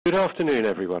Good afternoon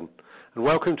everyone, and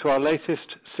welcome to our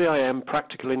latest CIM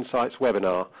Practical Insights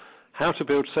Webinar, How to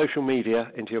Build Social Media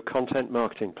into Your Content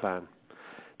Marketing Plan.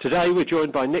 Today we're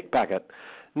joined by Nick Baggott.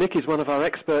 Nick is one of our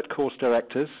expert course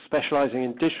directors, specialising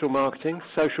in digital marketing,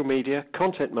 social media,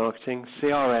 content marketing,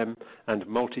 CRM and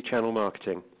multi-channel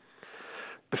marketing.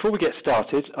 Before we get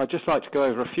started, I'd just like to go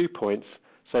over a few points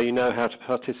so you know how to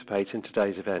participate in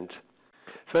today's event.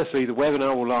 Firstly, the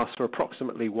webinar will last for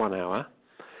approximately 1 hour.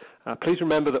 Please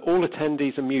remember that all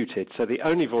attendees are muted, so the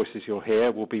only voices you'll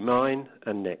hear will be mine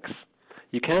and Nick's.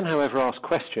 You can, however, ask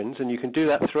questions, and you can do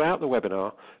that throughout the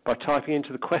webinar by typing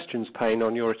into the questions pane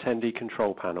on your attendee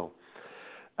control panel.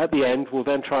 At the end, we'll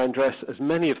then try and address as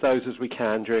many of those as we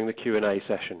can during the Q&A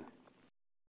session.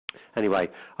 Anyway,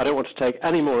 I don't want to take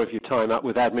any more of your time up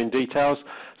with admin details,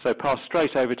 so pass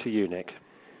straight over to you, Nick.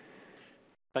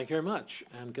 Thank you very much,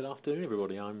 and good afternoon,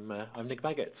 everybody. I'm Nick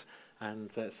Baggott,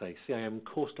 and let's say CIM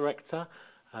Course Director,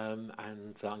 and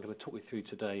I'm going to talk you through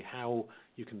today how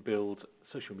you can build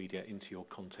social media into your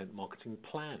content marketing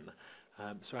plan.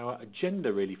 So our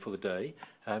agenda really for the day,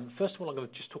 first of all I'm going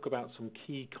to just talk about some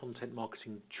key content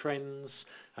marketing trends,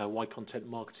 why content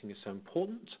marketing is so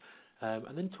important,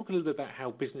 and then talk a little bit about how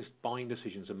business buying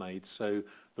decisions are made, so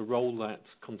the role that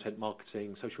content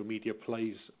marketing, social media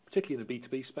plays, particularly in the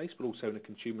B2B space, but also in a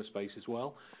consumer space as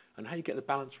well, and how you get the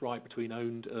balance right between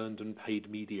owned, earned and paid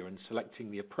media and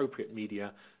selecting the appropriate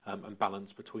media and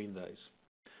balance between those.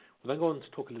 We'll then go on to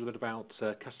talk a little bit about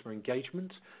customer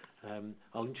engagement.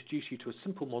 I'll introduce you to a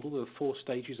simple model of 4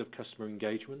 stages of customer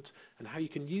engagement and how you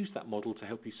can use that model to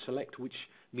help you select which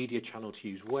media channel to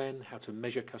use when, how to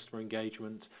measure customer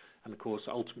engagement, and of course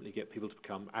ultimately get people to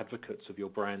become advocates of your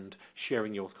brand,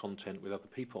 sharing your content with other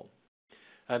people.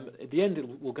 At the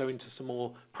end we'll go into some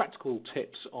more practical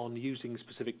tips on using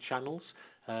specific channels.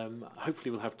 Hopefully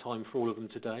we'll have time for all of them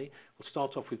today. We'll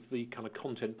start off with the kind of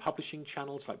content publishing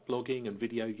channels like blogging and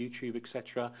video, YouTube,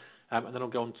 etc. And then I'll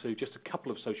go on to just a couple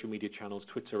of social media channels,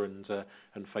 Twitter and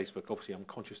Facebook. Obviously I'm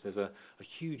conscious there's a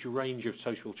huge range of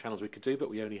social channels we could do, but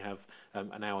we only have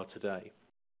an hour today.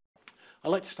 I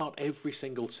like to start every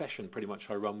single session pretty much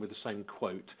I run with the same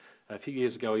quote. A few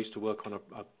years ago I used to work on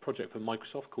a project for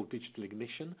Microsoft called Digital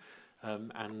Ignition,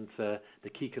 and the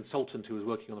key consultant who was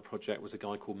working on the project was a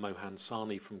guy called Mohan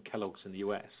Sahni from Kellogg's in the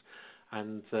US.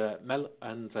 And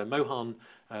Mohan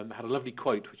had a lovely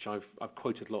quote which I've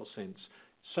quoted a lot since.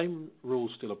 Same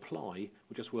rules still apply,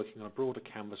 we're just working on a broader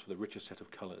canvas with a richer set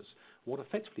of colours. What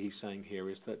effectively he's saying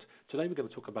here is that today we're going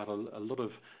to talk about a lot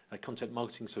of content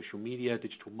marketing, social media,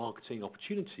 digital marketing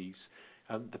opportunities.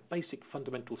 The basic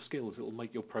fundamental skills that will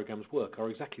make your programs work are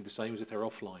exactly the same as if they're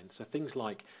offline. So things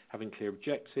like having clear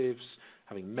objectives,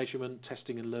 having measurement,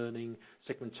 testing and learning,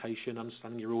 segmentation,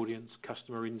 understanding your audience,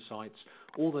 customer insights,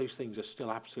 all those things are still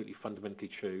absolutely fundamentally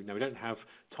true. Now we don't have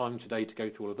time today to go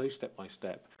through all of those step by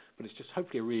step, but it's just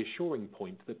hopefully a reassuring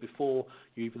point that before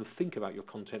you even think about your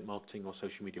content marketing or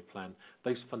social media plan,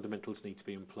 those fundamentals need to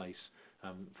be in place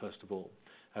first of all.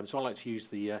 So I like to use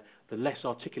the less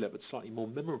articulate but slightly more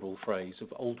memorable phrase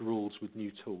of old rules with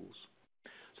new tools.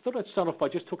 So I thought I'd start off by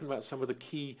just talking about some of the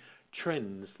key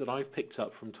trends that I've picked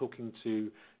up from talking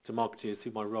to marketers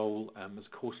through my role as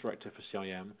course director for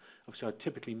CIM. Obviously I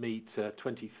typically meet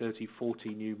 20, 30, 40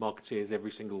 new marketeers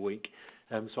every single week.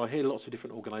 So I hear lots of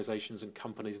different organisations and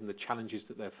companies and the challenges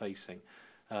that they're facing.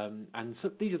 And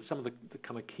so these are some of the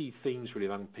kind of key themes really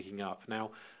that I'm picking up.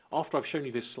 Now, after I've shown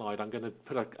you this slide, I'm going to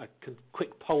put a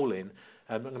quick poll in.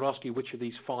 I'm going to ask you which of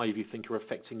these 5 you think are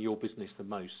affecting your business the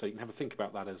most. So you can have a think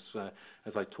about that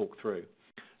as I talk through.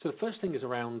 So the first thing is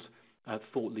around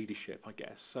thought leadership, I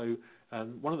guess. So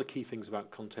one of the key things about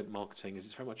content marketing is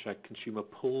it's very much a consumer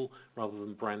pull rather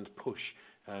than brand push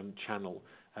channel.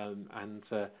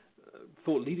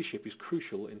 Thought leadership is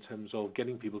crucial in terms of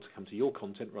getting people to come to your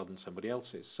content rather than somebody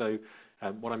else's. So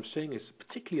what I'm seeing is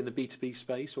particularly in the B2B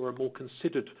space or a more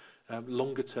considered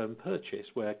longer term purchase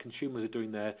where consumers are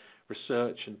doing their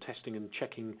research and testing and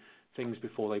checking things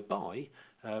before they buy,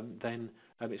 then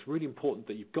it's really important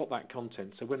that you've got that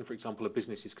content. So when, for example, a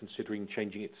business is considering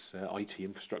changing its IT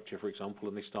infrastructure, for example,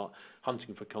 and they start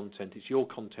hunting for content, it's your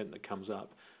content that comes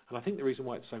up. And I think the reason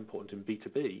why it's so important in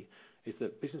B2B is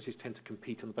that businesses tend to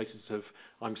compete on the basis of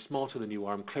I'm smarter than you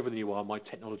are, I'm clever than you are, my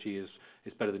technology is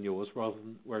better than yours,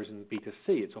 whereas in B2C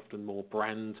it's often more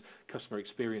brand, customer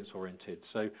experience oriented.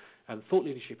 So thought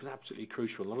leadership is absolutely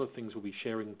crucial. A lot of things we'll be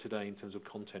sharing today in terms of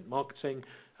content marketing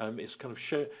is kind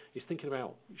of thinking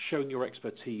about showing your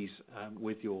expertise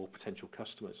with your potential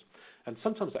customers. And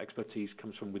sometimes that expertise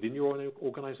comes from within your own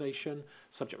organisation,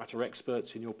 subject matter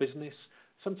experts in your business.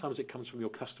 Sometimes it comes from your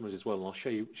customers as well, and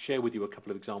I'll share with you a couple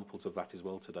of examples of that as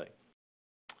well today.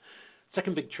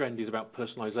 Second big trend is about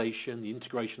personalization, the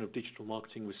integration of digital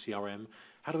marketing with CRM.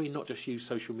 How do we not just use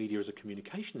social media as a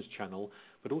communications channel,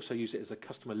 but also use it as a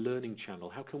customer learning channel?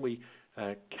 How can we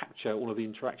capture all of the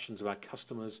interactions of our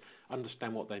customers,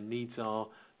 understand what their needs are,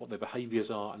 what their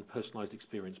behaviors are, and personalize the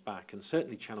experience back? And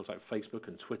certainly channels like Facebook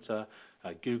and Twitter,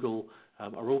 Google,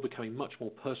 are all becoming much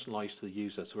more personalized to the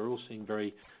user, so we're all seeing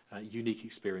very unique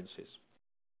experiences.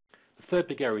 The third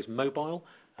big area is mobile.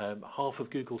 Half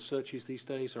of Google searches these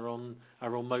days are on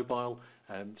mobile.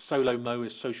 Solo Mo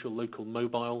is social, local,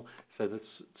 mobile, so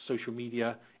that's social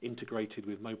media integrated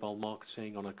with mobile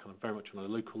marketing on a kind of very much on a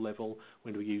local level.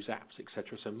 When do we use apps,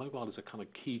 etc. So mobile is a kind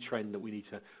of key trend that we need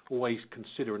to always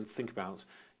consider and think about.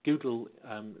 Google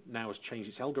now has changed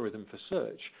its algorithm for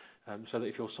search, so that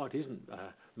if your site isn't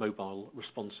mobile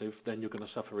responsive, then you're going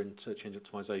to suffer in search engine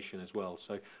optimization as well.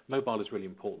 So mobile is really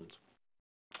important.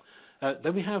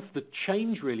 Then we have the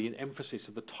change really in emphasis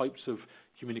of the types of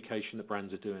communication that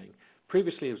brands are doing.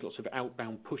 Previously there was lots of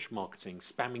outbound push marketing,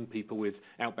 spamming people with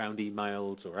outbound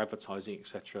emails or advertising,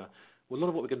 etc. Well, a lot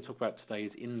of what we're going to talk about today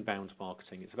is inbound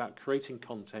marketing. It's about creating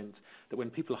content that when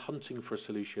people are hunting for a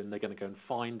solution, they're going to go and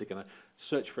find, they're going to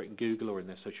search for it in Google or in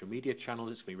their social media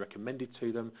channels, it's going to be recommended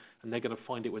to them, and they're going to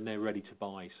find it when they're ready to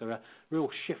buy. So a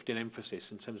real shift in emphasis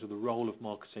in terms of the role of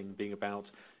marketing being about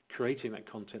creating that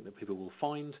content that people will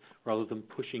find rather than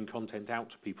pushing content out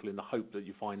to people in the hope that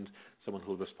you find someone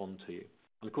who will respond to you.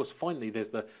 And of course, finally,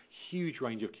 there's the huge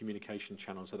range of communication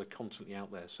channels that are constantly out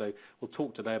there. So we'll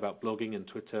talk today about blogging and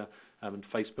Twitter and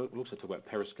Facebook. We'll also talk about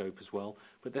Periscope as well.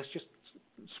 But that's just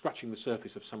scratching the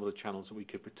surface of some of the channels that we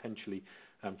could potentially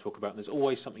talk about. And there's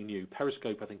always something new.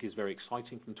 Periscope, I think, is very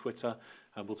exciting from Twitter,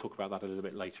 and we'll talk about that a little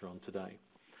bit later on today.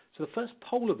 So the first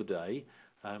poll of the day,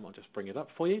 I'll just bring it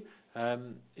up for you,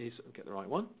 is, I'll get the right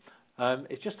one,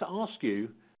 is just to ask you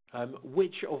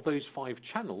which of those 5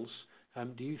 channels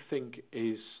do you think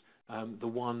is the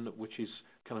one which is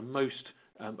kind of most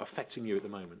affecting you at the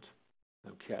moment?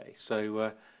 Okay,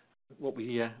 so what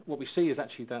we see is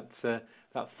actually that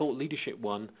thought leadership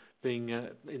one being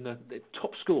in the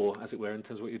top score, as it were, in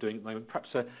terms of what you're doing at the moment.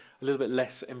 Perhaps a little bit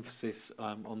less emphasis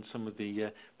on some of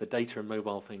the data and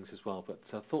mobile things as well, but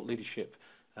thought leadership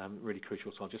really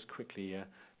crucial. So I'll just quickly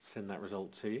send that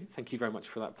result to you. Thank you very much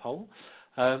for that poll.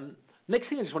 Next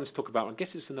thing I just wanted to talk about, I guess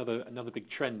it's another big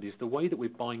trend, is the way that we're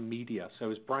buying media. So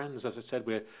as brands, as I said,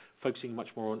 we're focusing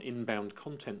much more on inbound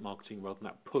content marketing rather than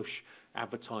that push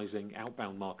advertising,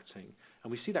 outbound marketing.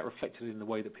 And we see that reflected in the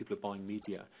way that people are buying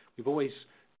media. We've always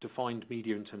defined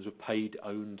media in terms of paid,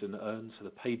 owned and earned. So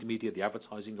the paid media, the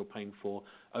advertising you're paying for,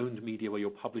 owned media where you're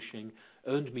publishing.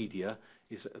 Earned media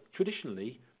is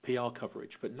traditionally PR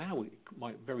coverage, but now it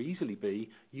might very easily be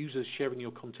users sharing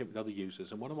your content with other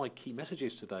users. And one of my key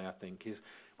messages today, I think, is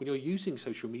when you're using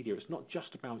social media, it's not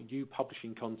just about you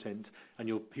publishing content and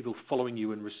your people following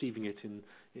you and receiving it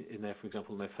in their, for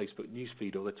example, in their Facebook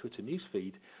newsfeed or their Twitter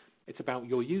newsfeed. It's about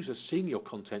your users seeing your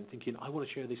content, thinking, I want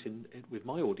to share this with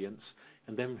my audience,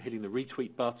 and then hitting the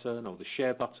retweet button or the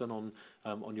share button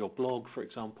on your blog, for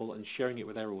example, and sharing it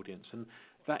with their audience. And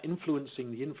that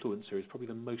influencing the influencer is probably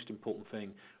the most important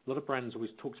thing. A lot of brands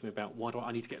always talk to me about, why do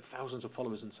I need to get thousands of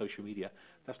followers on social media?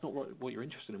 That's not what you're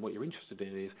interested in. What you're interested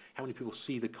in is how many people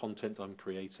see the content I'm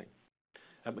creating.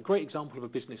 A great example of a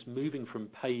business moving from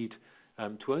paid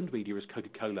to earned media is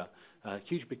Coca-Cola. A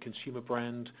huge big consumer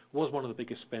brand, was one of the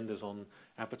biggest spenders on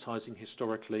advertising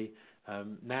historically.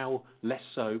 Now less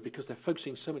so because they're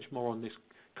focusing so much more on this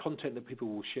content that people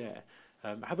will share.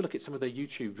 Have a look at some of their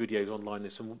YouTube videos online.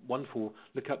 There's some wonderful,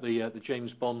 look up the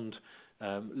James Bond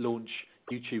launch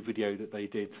YouTube video that they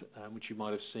did, which you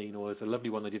might have seen, or there's a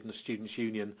lovely one they did in the Students'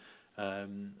 Union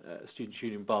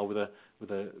bar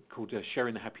called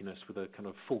Sharing the Happiness, with a kind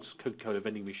of false Coca-Cola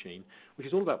vending machine, which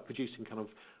is all about producing kind of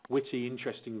witty,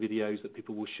 interesting videos that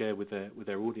people will share with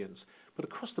their audience. But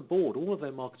across the board, all of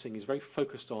their marketing is very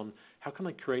focused on how can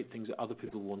I create things that other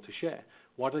people want to share.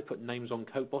 Why do they put names on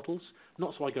Coke bottles?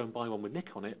 Not so I go and buy one with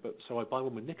Nick on it, but so I buy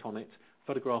one with Nick on it,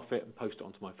 photograph it and post it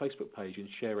onto my Facebook page and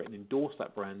share it and endorse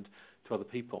that brand to other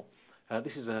people.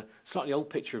 This is a slightly old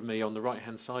picture of me on the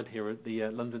right-hand side here at the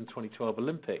London 2012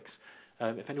 Olympics.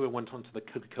 If anyone went onto the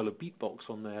Coca-Cola beatbox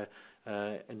on there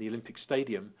in the Olympic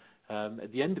Stadium,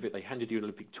 at the end of it they handed you an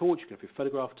Olympic torch. You could have your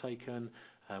photograph taken,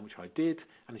 which I did.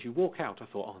 And as you walk out, I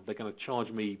thought, oh, they're going to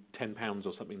charge me £10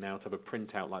 or something now to have a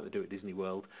printout like they do at Disney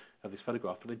World of this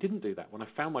photograph. But they didn't do that. When I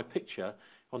found my picture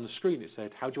on the screen, it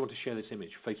said, how do you want to share this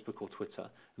image, Facebook or Twitter?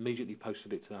 Immediately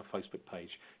posted it to our Facebook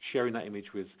page, sharing that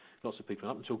image with lots of people.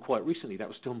 And up until quite recently, that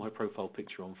was still my profile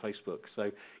picture on Facebook.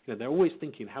 So they're always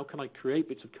thinking, how can I create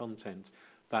bits of content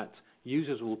that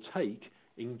users will take,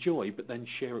 enjoy, but then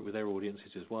share it with their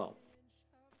audiences as well.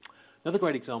 Another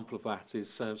great example of that is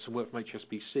some work from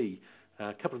HSBC.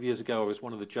 A couple of years ago I was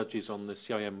one of the judges on the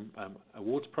CIM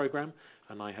awards program,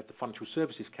 and I had the financial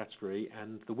services category,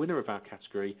 and the winner of our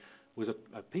category was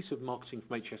a piece of marketing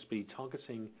from HSBC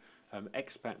targeting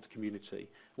expat community.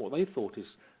 What they thought is,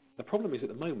 the problem is at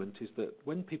the moment is that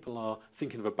when people are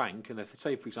thinking of a bank, and if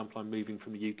say for example I'm moving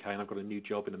from the UK and I've got a new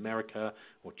job in America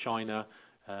or China,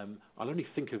 I'll only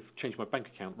think of changing my bank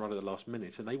account right at the last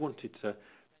minute, and they wanted to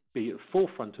be at the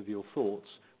forefront of your thoughts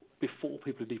before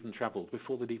people had even travelled,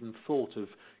 before they'd even thought of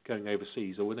going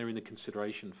overseas, or when they're in the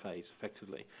consideration phase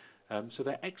effectively. So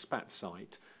their expat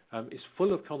site is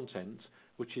full of content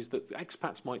which is that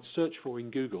expats might search for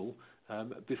in Google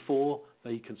before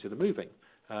they consider moving.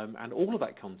 And all of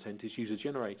that content is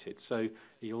user-generated. So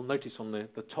you'll notice on the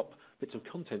top bits of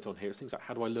content on here, it's things like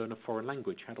how do I learn a foreign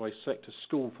language, how do I select a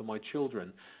school for my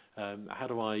children, how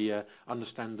do I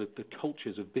understand the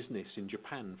cultures of business in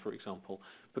Japan, for example.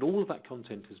 But all of that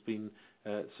content has been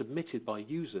submitted by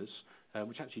users,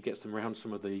 which actually gets them around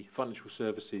some of the financial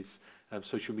services,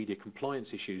 social media compliance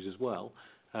issues as well.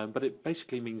 But it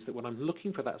basically means that when I'm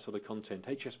looking for that sort of content,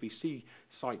 HSBC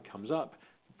site comes up,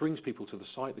 brings people to the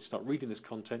site, they start reading this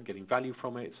content, getting value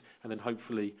from it, and then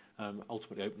hopefully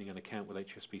ultimately opening an account with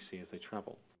HSBC as they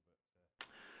travel.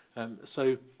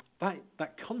 So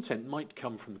that content might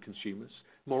come from the consumers.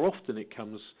 More often it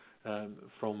comes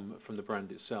from the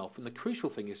brand itself. And the crucial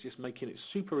thing is just making it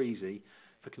super easy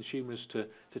for consumers to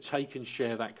take and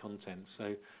share that content.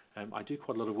 So I do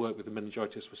quite a lot of work with the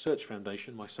Meningitis Research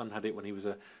Foundation. My son had it when he was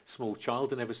a small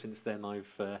child, and ever since then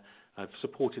I've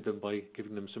supported them by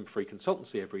giving them some free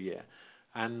consultancy every year.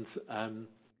 And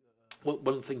one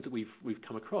of the things that we've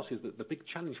come across is that the big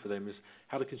challenge for them is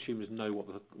how do consumers know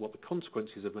what the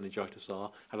consequences of meningitis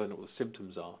are, how do they know what the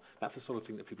symptoms are. That's the sort of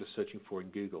thing that people are searching for in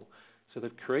Google. So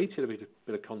they've created a bit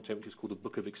of content which is called the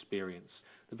Book of Experience.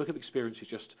 The Book of Experience is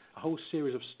just a whole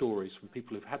series of stories from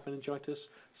people who've had meningitis.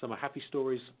 Some are happy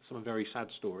stories, some are very sad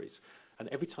stories. And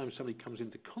every time somebody comes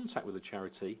into contact with a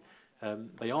charity,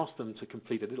 they ask them to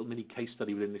complete a little mini case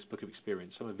study within this Book of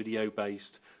Experience. Some are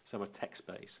video-based, some are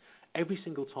text-based. Every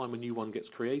single time a new one gets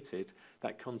created,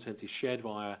 that content is shared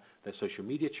via their social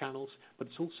media channels, but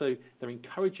it's also, they're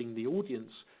encouraging the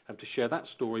audience to share that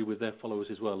story with their followers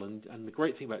as well. And the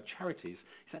great thing about charities,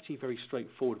 it's actually very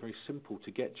straightforward, very simple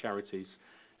to get charities,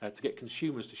 to get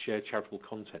consumers to share charitable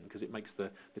content, because it makes the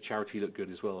charity look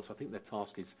good as well. So I think their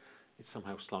task is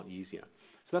somehow slightly easier.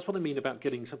 So that's what I mean about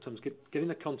getting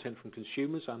the content from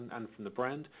consumers and from the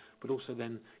brand, but also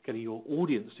then getting your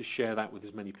audience to share that with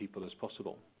as many people as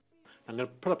possible. I'm going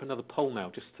to put up another poll now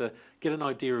just to get an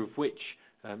idea of which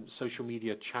social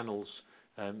media channels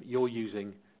you're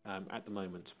using at the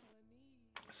moment.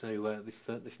 So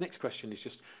this next question is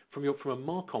just from a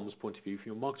Marcom's point of view, from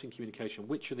your marketing communication,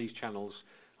 which of these channels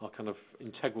are kind of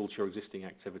integral to your existing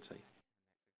activity?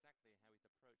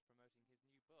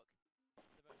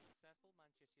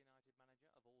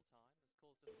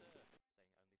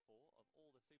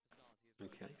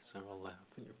 Okay, so I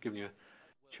think I've given you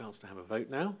a chance to have a vote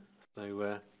now.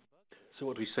 So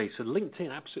what do we say? So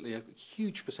LinkedIn, absolutely a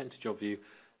huge percentage of you.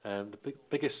 The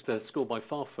biggest score by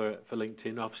far for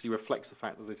LinkedIn obviously reflects the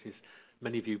fact that this is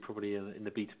many of you probably in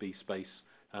the B2B space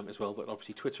as well, but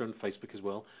obviously Twitter and Facebook as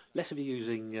well. Less of you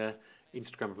using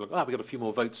Instagram. We've got a few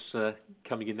more votes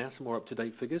coming in now, some more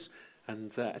up-to-date figures.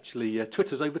 And actually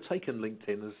Twitter's overtaken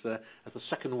LinkedIn as the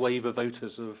second wave of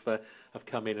voters have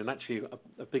come in, and actually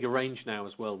a bigger range now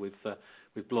as well with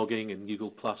blogging and Google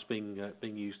Plus being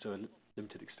used to a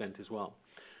limited extent as well.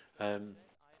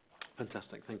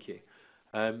 Fantastic, thank you.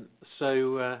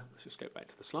 So let's just go back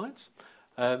to the slides.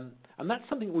 And that's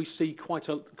something we see quite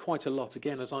a lot.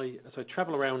 Again, as I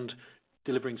travel around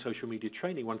delivering social media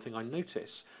training, one thing I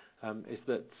notice is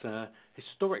that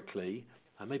historically,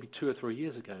 maybe 2 or 3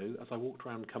 years ago, as I walked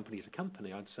around company to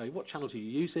company, I'd say, what channels are you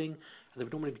using? And they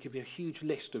would normally give me a huge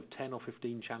list of 10 or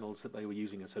 15 channels that they were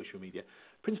using in social media,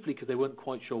 principally because they weren't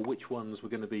quite sure which ones were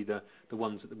going to be the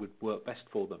ones that would work best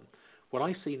for them. What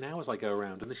I see now as I go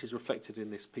around, and this is reflected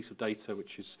in this piece of data,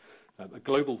 which is a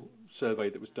global survey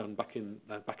that was done back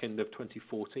end of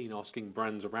 2014, asking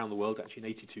brands around the world, actually in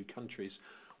 82 countries,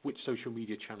 which social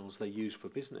media channels they use for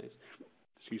business.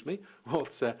 Excuse me,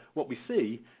 what we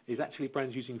see is actually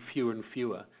brands using fewer and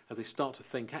fewer as they start to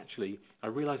think, actually, I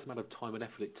realise the amount of time and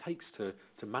effort it takes to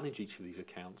manage each of these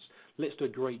accounts. Let's do a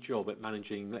great job at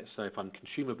managing, let's say if I'm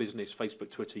consumer business, Facebook,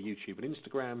 Twitter, YouTube and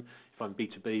Instagram. If I'm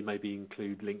B2B, maybe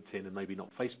include LinkedIn and maybe not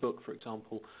Facebook, for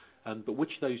example. But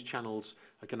which of those channels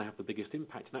are going to have the biggest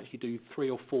impact, and actually do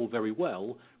 3 or 4 very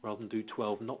well rather than do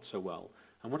 12 not so well.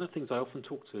 And one of the things I often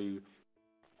talk to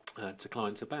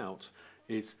clients about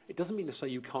is it doesn't mean to say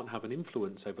you can't have an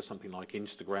influence over something like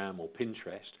Instagram or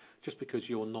Pinterest just because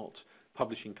you're not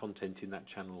publishing content in that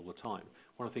channel all the time.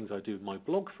 One of the things I do with my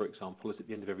blog, for example, is at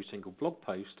the end of every single blog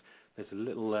post, there's a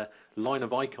little line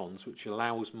of icons which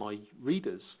allows my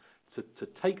readers to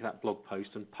take that blog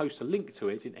post and post a link to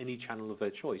it in any channel of their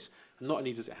choice. And not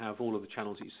only does it have all of the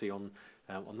channels that you see on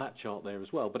that chart there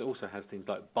as well, but it also has things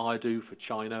like Baidu for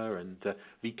China and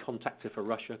VKontakte for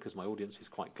Russia, because my audience is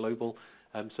quite global.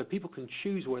 So people can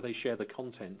choose where they share the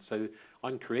content. So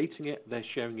I'm creating it, they're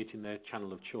sharing it in their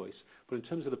channel of choice. But in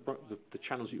terms of the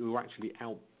channels that you're actually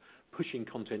out pushing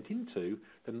content into,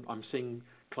 then I'm seeing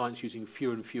clients using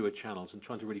fewer and fewer channels and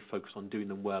trying to really focus on doing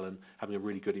them well and having a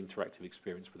really good interactive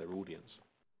experience with their audience.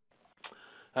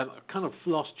 Kind of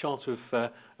last chart of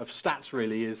stats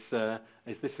really is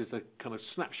this is a kind of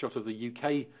snapshot of the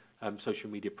UK social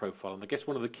media profile, and I guess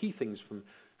one of the key things from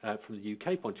the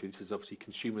UK point of view, this is obviously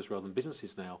consumers rather than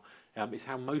businesses now, is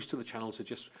how most of the channels are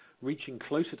just reaching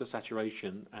closer to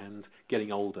saturation and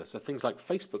getting older. So things like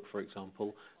Facebook, for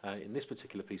example, in this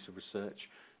particular piece of research,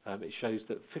 it shows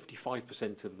that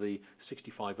 55% of the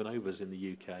 65 and overs in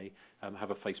the UK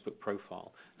have a Facebook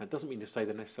profile. Now, it doesn't mean to say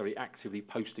they're necessarily actively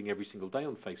posting every single day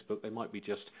on Facebook. They might be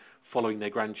just following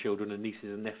their grandchildren and nieces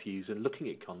and nephews and looking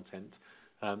at content.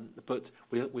 But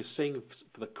we're seeing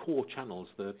for the core channels,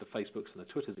 the Facebooks and the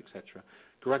Twitters, etc.,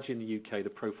 gradually in the UK the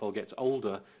profile gets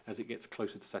older as it gets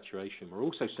closer to saturation. We're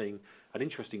also seeing an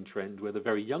interesting trend where the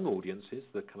very young audiences,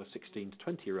 the kind of 16 to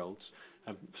 20-year-olds,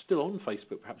 still on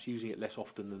Facebook, perhaps using it less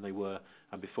often than they were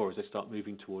before as they start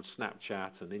moving towards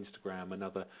Snapchat and Instagram and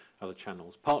other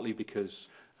channels, partly because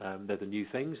they're the new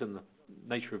things and the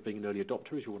nature of being an early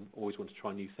adopter is you always want to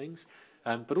try new things.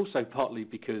 But also partly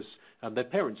because their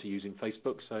parents are using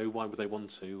Facebook, so why would they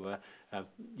want to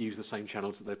use the same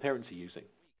channels that their parents are using?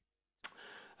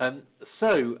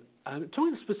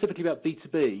 Talking specifically about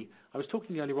B2B, I was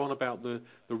talking earlier on about the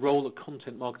role that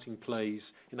content marketing plays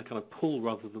in a kind of pull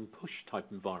rather than push type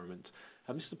environment.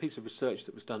 This is a piece of research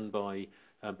that was done by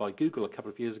Google a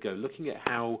couple of years ago, looking at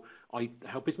how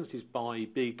businesses buy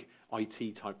big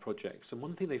IT type projects. And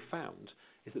one thing they found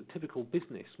is that typical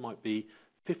business might be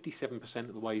 57%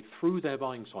 of the way through their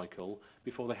buying cycle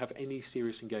before they have any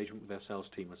serious engagement with their sales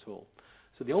team at all.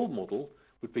 So the old model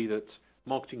would be that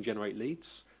marketing generate leads,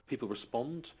 people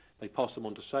respond, they pass them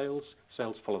on to sales,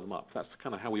 sales follow them up. That's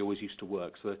kind of how we always used to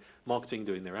work. So marketing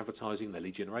doing their advertising, their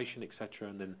lead generation, etc.,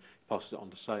 and then passes it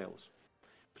on to sales.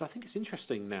 But I think it's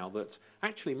interesting now that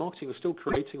actually marketing is still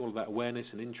creating all of that awareness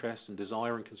and interest and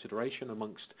desire and consideration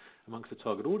amongst the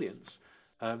target audience.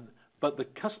 But the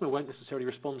customer won't necessarily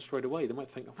respond straight away. They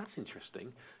might think, oh, that's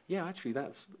interesting. Yeah, actually,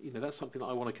 that's something that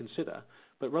I want to consider.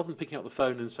 But rather than picking up the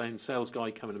phone and saying, sales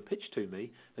guy, come in and pitch to me,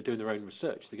 they're doing their own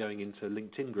research. They're going into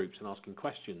LinkedIn groups and asking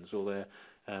questions, or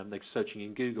they're searching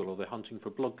in Google, or they're hunting for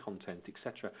blog content,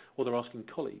 etc., or they're asking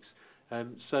colleagues.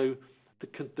 So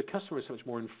the customer is so much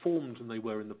more informed than they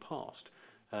were in the past.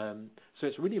 So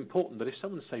it's really important that if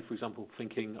someone's, say, for example,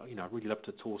 thinking, I'd really love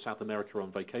to tour South America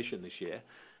on vacation this year,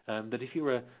 that if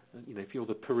you're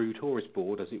the Peru tourist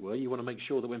board, as it were, you want to make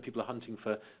sure that when people are hunting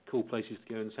for cool places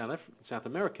to go in South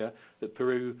America, that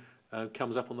Peru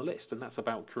comes up on the list. And that's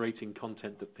about creating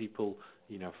content that people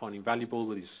are finding valuable,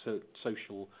 that is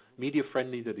social media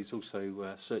friendly, that is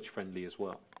also search friendly as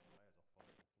well.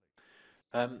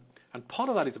 And part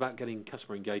of that is about getting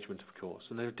customer engagement, of course,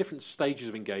 and there are different stages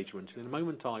of engagement. And in a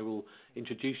moment I will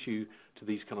introduce you to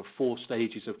these kind of 4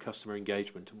 stages of customer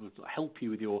engagement, and will help you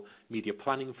with your media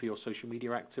planning for your social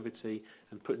media activity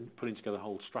and putting together a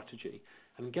whole strategy.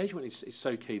 And engagement is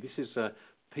so key. This is a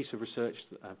piece of research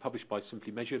published by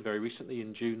Simply Measured very recently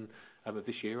in June of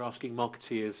this year, asking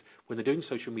marketeers when they're doing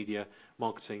social media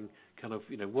marketing, kind of,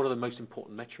 what are the most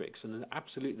important metrics? And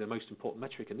absolutely the most important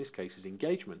metric in this case is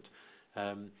engagement.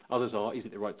 Others are, is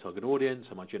it the right target audience?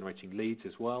 Am I generating leads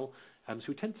as well?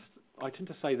 So I tend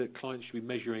to say that clients should be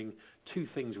measuring 2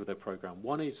 things with their program.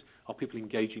 One is, are people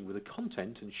engaging with the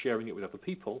content and sharing it with other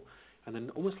people? And then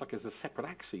almost like as a separate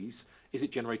axis, is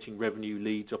it generating revenue,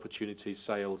 leads, opportunities,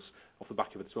 sales off the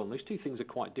back of it as well? And those 2 things are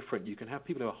quite different. You can have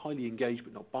people who are highly engaged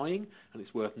but not buying, and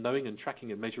it's worth knowing and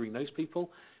tracking and measuring those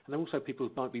people. And then also people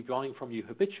who might be buying from you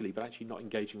habitually but actually not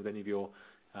engaging with any of your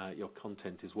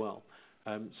content as well.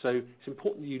 So it's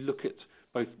important that you look at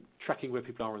both tracking where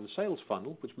people are in the sales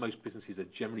funnel, which most businesses are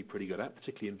generally pretty good at,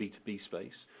 particularly in B2B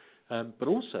space, but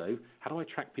also how do I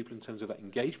track people in terms of that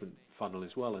engagement funnel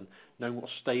as well, and knowing what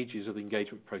stages of the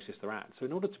engagement process they're at. So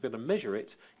in order to be able to measure it,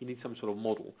 you need some sort of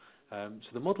model. So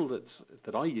the model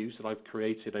that I use, that I've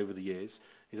created over the years,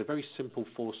 is a very simple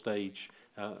 4-stage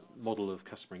model of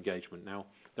customer engagement. Now,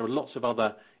 There are lots of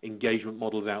other engagement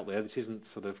models out there. This isn't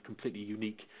sort of completely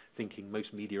unique thinking.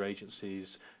 Most media agencies,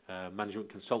 management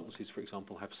consultancies, for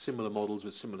example, have similar models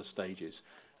with similar stages.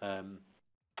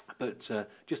 But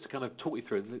just to kind of talk you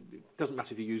through, it doesn't matter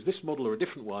if you use this model or a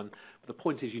different one, but the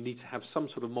point is you need to have some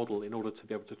sort of model in order to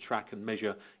be able to track and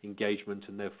measure engagement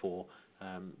and therefore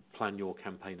plan your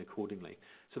campaign accordingly.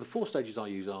 So the 4 stages I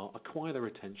use are acquire their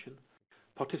attention,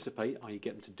 participate, i.e.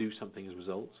 get them to do something as a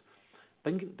result,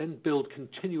 then build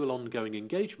continual ongoing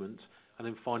engagement, and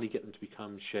then finally get them to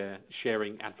become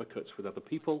sharing advocates with other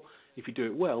people. If you do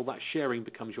it well, that sharing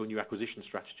becomes your new acquisition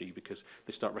strategy because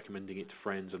they start recommending it to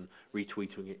friends and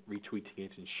retweeting it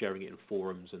and sharing it in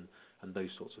forums and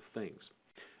those sorts of things.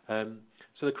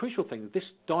 So the crucial thing,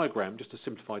 this diagram, just to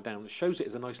simplify down, shows it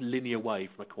as a nice linear way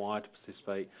from acquire to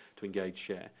participate to engage,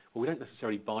 share. Well, we don't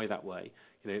necessarily buy that way.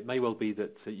 You know, it may well be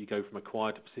that you go from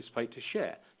acquire to participate to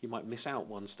share. You might miss out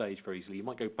one stage very easily. You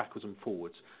might go backwards and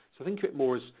forwards. So think of it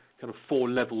more as kind of 4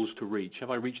 levels to reach. Have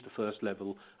I reached the first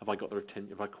level? Have I got their attention?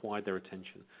 Have I acquired their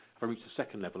attention? Have I reached the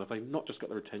second level? Have I not just got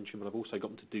their attention, but I've also got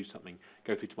them to do something?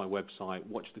 Go through to my website,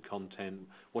 watch the content,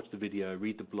 watch the video,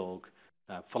 read the blog,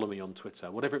 follow me on Twitter,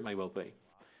 whatever it may well be.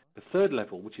 The third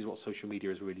level, which is what social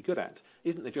media is really good at,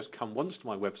 isn't they just come once to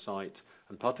my website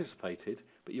and participated,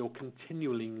 but you're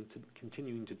continuing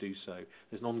to do so.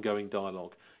 There's an ongoing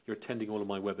dialogue. You're attending all of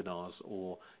my webinars,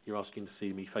 or you're asking to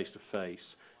see me face to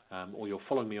face, or you're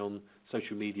following me on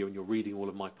social media and you're reading all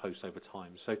of my posts over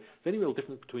time. So the only real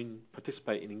difference between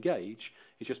participate and engage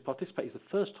is just participate is the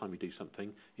first time you do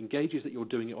something, engage is that you're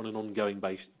doing it on an ongoing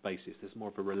basis. There's more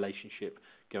of a relationship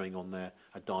going on there,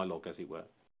 a dialogue as it were.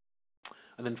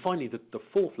 And then finally, the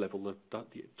 4th level, the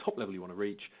top level you want to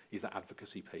reach, is that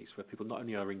advocacy piece, where people not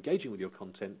only are engaging with your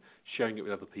content, sharing it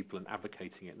with other people and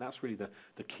advocating it. And that's really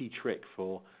the key trick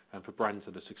for brands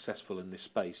that are successful in this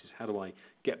space, is how do I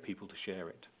get people to share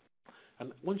it?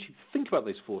 And once you think about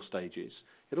those 4 stages,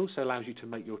 it also allows you to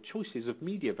make your choices of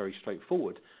media very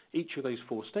straightforward. Each of those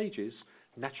 4 stages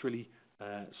naturally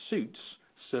suits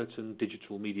certain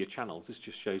digital media channels. This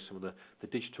just shows some of the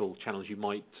digital channels you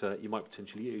might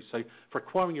potentially use. So for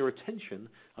acquiring your attention,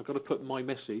 I've got to put my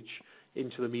message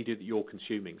into the media that you're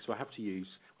consuming. So I have to use,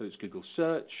 whether it's Google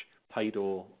search, paid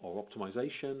or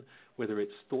optimization, whether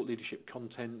it's thought leadership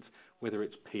content, whether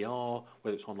it's PR,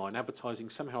 whether it's online advertising,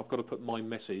 somehow I've got to put my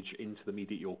message into the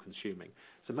media you're consuming.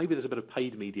 So maybe there's a bit of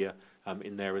paid media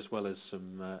in there as well as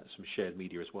some shared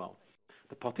media as well.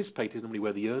 The participate is normally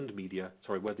where the owned media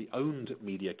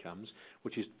comes,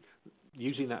 which is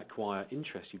using that acquire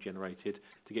interest you've generated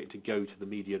to get to go to the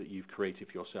media that you've created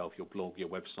for yourself, your blog, your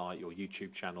website, your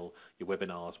YouTube channel, your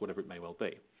webinars, whatever it may well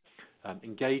be.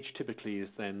 Engage typically is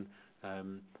then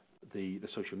the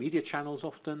social media channels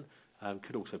often,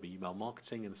 could also be email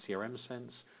marketing in the CRM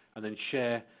sense, and then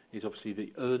share is obviously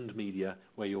the earned media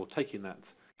where you're taking that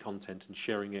content and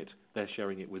sharing it, they're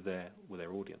sharing it with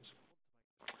their audience.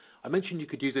 I mentioned you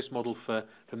could use this model for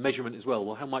measurement as well.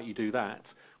 Well, how might you do that?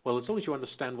 Well, as long as you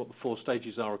understand what the 4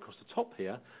 stages are across the top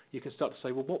here, you can start to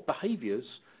say, well, what behaviours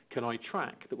can I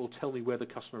track that will tell me where the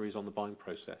customer is on the buying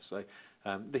process? So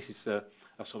this is a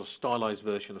sort of stylized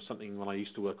version of something when I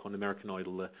used to work on American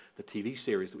Idol, the TV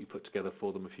series that we put together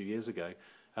for them a few years ago.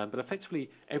 But effectively,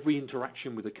 every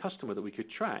interaction with the customer that we could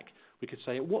track, we could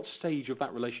say at what stage of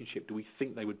that relationship do we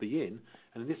think they would be in?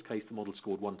 And in this case, the model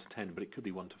scored 1 to 10, but it could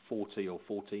be 1 to 40 or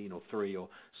 14 or 3 or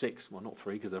 6. Well, not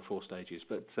 3 because there are 4 stages.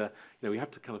 But you know, we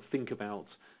have to kind of think about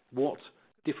what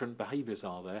different behaviours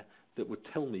are there that would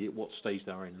tell me at what stage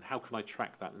they're in, and how can I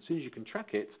track that? And as soon as you can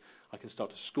track it, I can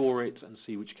start to score it and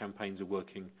see which campaigns are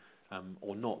working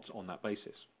or not on that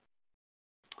basis.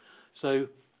 So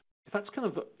if that's kind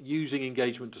of using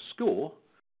engagement to score,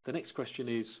 the next question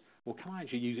is, well, can I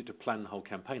actually use it to plan the whole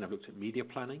campaign? I've looked at media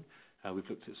planning, we've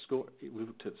looked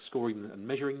at scoring and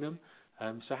measuring them.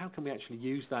 So how can we actually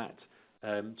use that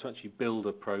to actually build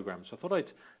a program? So I thought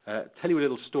I'd tell you a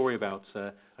little story about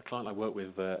a client I worked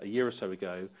with a year or so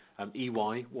ago.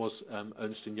 EY was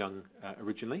Ernst & Young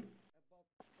originally.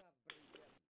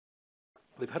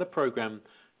 They've had a program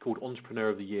called Entrepreneur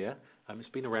of the Year. It's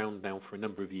been around now for a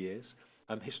number of years.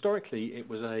 Historically, it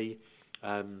was a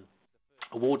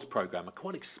awards program, a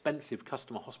quite expensive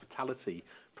customer hospitality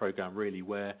program, really,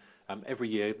 where every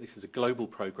year, this is a global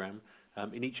program,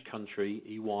 in each country,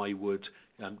 EY would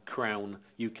crown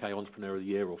UK Entrepreneur of the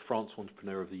Year or France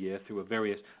Entrepreneur of the Year through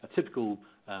a typical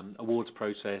awards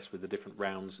process with the different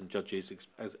rounds and judges,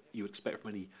 as you expect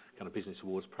from any kind of business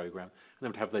awards program. And they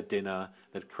would have their dinner,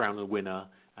 they'd crown a winner,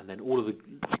 and then all of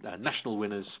the national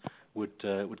winners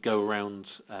would go around,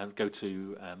 go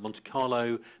to Monte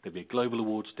Carlo. There'd be a global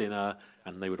awards dinner,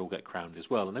 and they would all get crowned as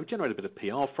well. And they would generate a bit of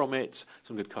PR from it,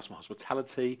 some good customer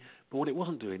hospitality. But what it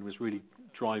wasn't doing was really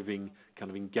driving kind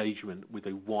of engagement with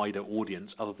a wider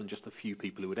audience, other than just a few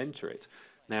people who would enter it.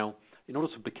 Now, in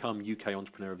order to become UK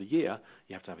Entrepreneur of the Year,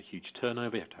 you have to have a huge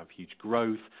turnover, you have to have huge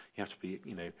growth, you have to be,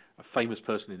 a famous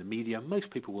person in the media. Most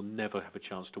people will never have a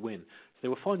chance to win. So they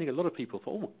were finding a lot of people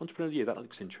thought, oh, Entrepreneur of the Year, that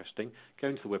looks interesting,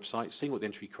 going to the website, seeing what the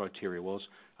entry criteria was,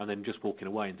 and then just walking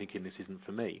away and thinking this isn't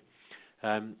for me.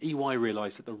 EY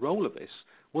realised that the role of this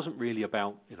wasn't really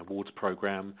about an awards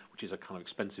program, which is a kind of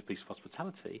expensive piece of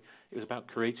hospitality. It was about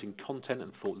creating content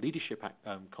and thought leadership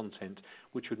content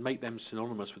which would make them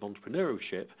synonymous with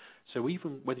entrepreneurship. So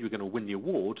even whether you were going to win the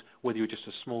award, whether you were just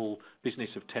a small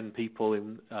business of 10 people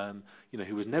in,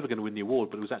 who was never going to win the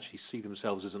award but was actually see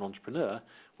themselves as an entrepreneur,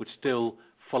 would still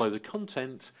follow the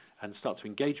content and start to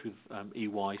engage with EY,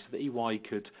 so that EY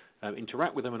could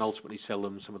interact with them and ultimately sell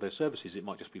them some of their services. It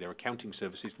might just be their accounting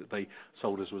services that they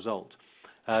sold as a result.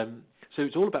 So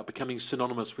it's all about becoming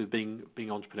synonymous with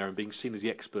being entrepreneur and being seen as the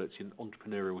experts in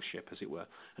entrepreneurship, as it were.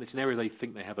 And it's an area they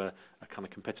think they have a kind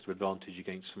of competitive advantage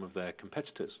against some of their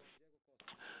competitors.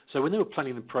 So when they were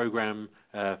planning the program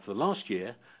for the last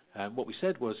year, what we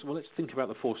said was, well, let's think about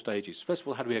the 4 stages. First of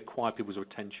all, how do we acquire people's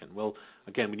attention? Well,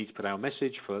 again, we need to put our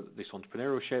message for this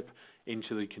entrepreneurship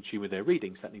into the consumer they're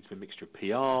reading. So that needs to be a mixture of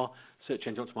PR, search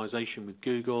engine optimization with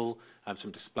Google,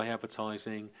 some display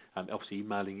advertising, obviously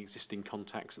emailing existing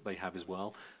contacts that they have as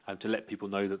well, to let people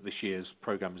know that this year's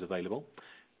program is available.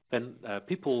 Then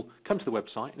people come to the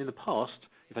website, and in the past,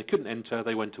 if they couldn't enter,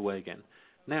 they went away again.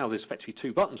 Now there's effectively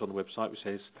 2 buttons on the website which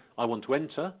says, I want to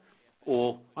enter,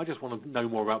 or I just want to know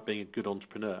more about being a good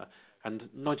entrepreneur. And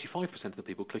 95% of the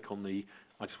people click on the,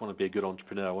 I just want to be a good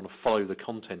entrepreneur, I want to follow the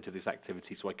content of this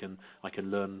activity so I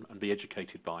can learn and be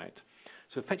educated by it.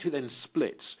 So effectively then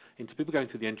splits into people going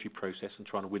through the entry process and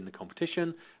trying to win the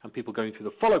competition, and people going through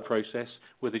the follow process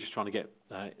where they're just trying to get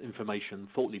information,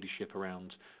 thought leadership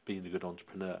around being a good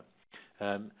entrepreneur.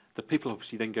 The people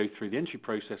obviously then go through the entry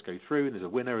process, go through, and there's a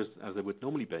winner as there would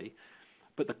normally be.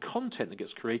 But the content that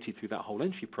gets created through that whole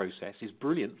entry process is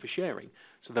brilliant for sharing.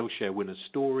 So they'll share winners'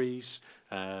 stories,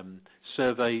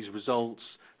 surveys, results,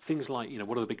 things like,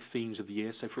 what are the big themes of the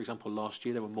year. So, for example, last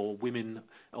year there were more women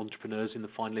entrepreneurs in the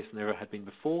finalists than there ever had been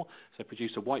before. So they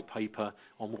produced a white paper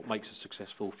on what makes a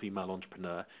successful female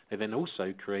entrepreneur. They then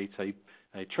also create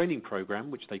a training program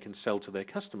which they can sell to their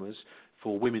customers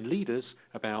for women leaders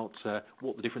about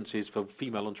what the difference is for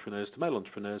female entrepreneurs to male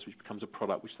entrepreneurs, which becomes a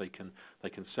product which they can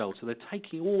sell. So they're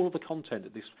taking all of the content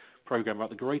of this program about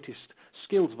the greatest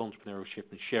skills of entrepreneurship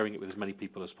and sharing it with as many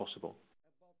people as possible.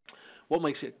 What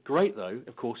makes it great, though,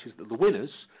 of course, is that the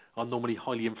winners are normally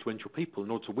highly influential people. In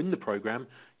order to win the program,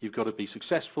 you've got to be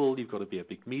successful, you've got to be a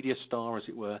big media star, as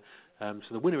it were. So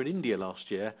the winner in India last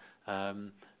year,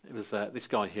 it was this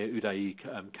guy here, Uday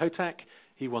Kotak.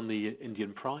 He won the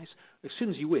Indian prize. As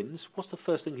soon as he wins, what's the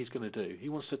first thing he's going to do? He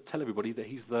wants to tell everybody that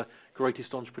he's the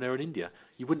greatest entrepreneur in India.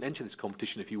 You wouldn't enter this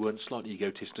competition if you weren't slightly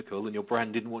egotistical and your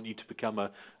brand didn't want you to become a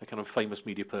kind of famous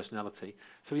media personality.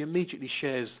 So he immediately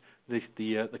shares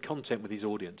the content with his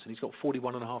audience, and he's got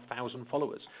 41,500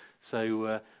 followers.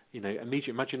 So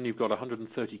immediately imagine you've got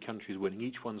 130 countries winning.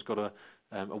 Each one's got a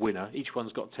winner. Each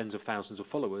one's got tens of thousands of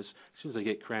followers. As soon as they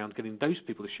get crowned, getting those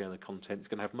people to share the content is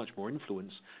going to have much more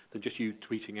influence than just you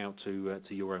tweeting out to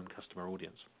your own customer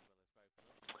audience.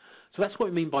 So that's what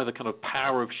we mean by the kind of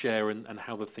power of share and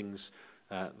how the things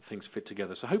fit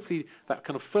together. So hopefully that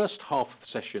kind of first half of the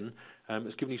session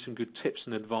has given you some good tips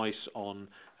and advice on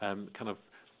kind of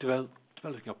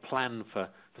developing a plan for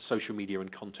social media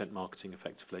and content marketing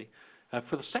effectively.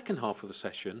 For the second half of the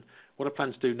session, what I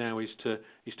plan to do now is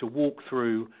to walk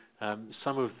through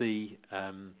some of the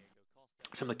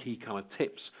key kind of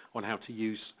tips on how to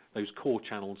use those core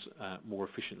channels more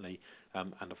efficiently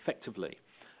and effectively.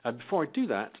 Before I do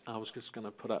that, I was just going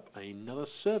to put up another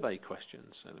survey question.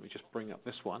 So let me just bring up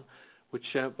this one,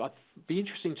 which I'd be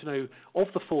interesting to know,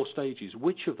 of the 4 stages,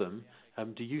 which of them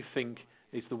do you think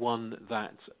is the one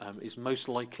that is most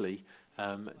likely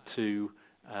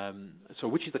so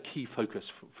which is the key focus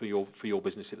for your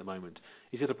business at the moment?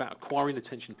 Is it about acquiring the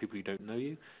attention of people who don't know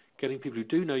you, getting people who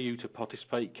do know you to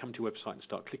participate, come to your website and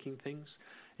start clicking things?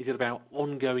 Is it about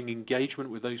ongoing engagement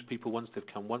with those people once they've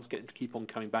come once, getting to keep on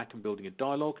coming back and building a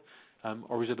dialogue?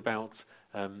 Or is it about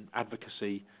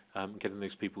advocacy, getting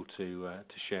those people to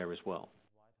share as well?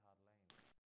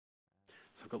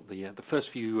 So I've got the first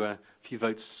few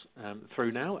votes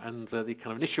through now, and the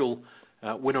kind of initial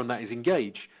winner on that is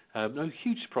engage. No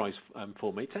huge surprise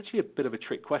for me. It's actually a bit of a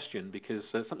trick question because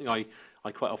something I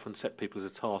I quite often set people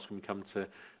as a task when we come to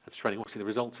training. Obviously, the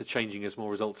results are changing as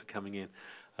more results are coming in.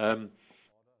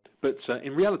 But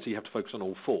in reality, you have to focus on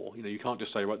all four. You can't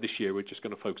just say, right, this year we're just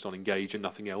going to focus on engage and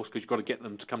nothing else, because you've got to get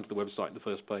them to come to the website in the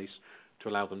first place to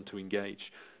allow them to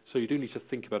engage. So you do need to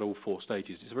think about all four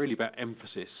stages. It's really about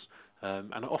emphasis,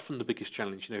 and often the biggest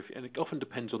challenge, and it often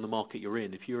depends on the market you're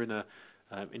in. If you're in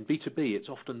in B2B, it's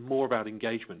often more about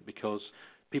engagement, because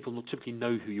people will typically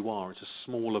know who you are. It's a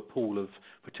smaller pool of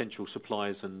potential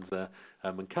suppliers and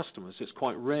customers. It's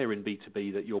quite rare in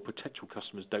B2B that your potential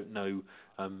customers don't know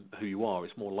who you are.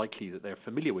 It's more likely that they're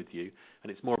familiar with you,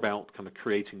 and it's more about kind of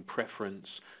creating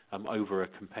preference over a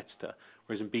competitor.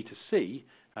 Whereas in B2C,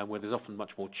 where there's often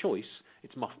much more choice,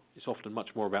 it's often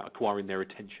much more about acquiring their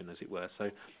attention, as it were. So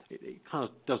it kind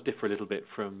of does differ a little bit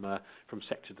from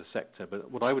sector to sector. But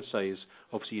what I would say is,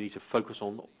 obviously, you need to focus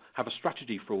on, have a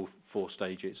strategy for all four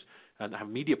stages, and have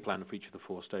a media plan for each of the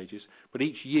four stages. But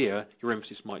each year, your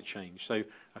emphasis might change. So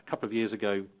a few years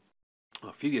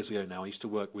ago now, I used to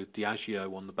work with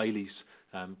Diageo on the Baileys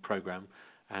program.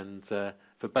 And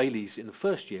for Baileys, in the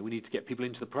first year, we need to get people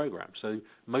into the program. So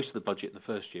most of the budget in the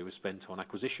first year was spent on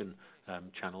acquisition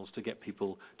channels to get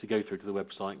people to go through to the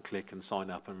website and click and sign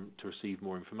up and to receive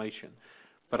more information.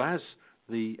 But as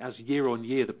year on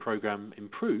year the program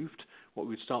improved, what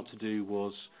we'd start to do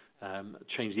was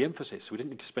change the emphasis. So we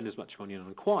didn't need to spend as much money on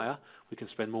acquire. We can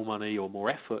spend more money or more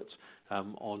effort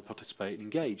on participate and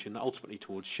engage, and ultimately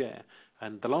towards share.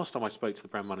 And the last time I spoke to the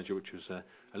brand manager, which was a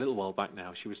little while back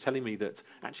now, she was telling me that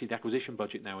actually the acquisition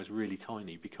budget now is really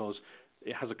tiny, because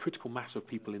it has a critical mass of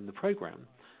people in the program,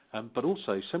 but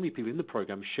also so many people in the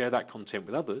program share that content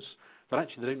with others that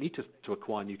actually they don't need to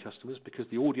acquire new customers, because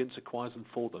the audience acquires them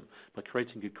for them. By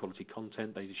creating good quality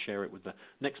content, they just share it with the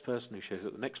next person who shares it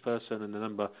with the next person, and the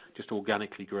number just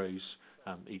organically grows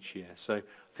each year. So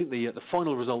I think the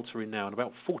final results are in now, and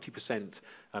about 40%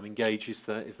 engage is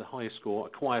the highest score,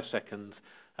 acquire second,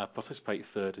 participate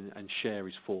third, and share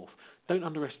is fourth. Don't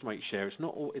underestimate share. It's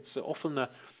not. It's often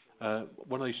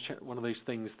one of those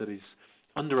things that is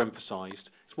underemphasized.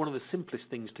 It's one of the simplest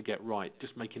things to get right,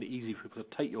 just making it easy for people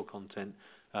to take your content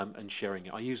and sharing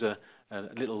it. I use a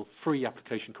little free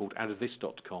application called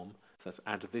addthis.com. So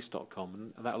that's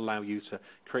addthis.com, and that'll allow you to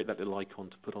create that little icon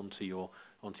to put onto your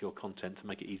content to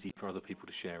make it easy for other people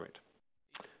to share it.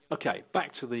 Okay,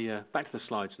 back to the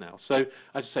slides now. So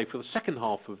as I say, for the second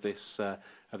half of this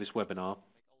webinar,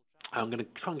 I'm going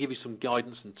to try and give you some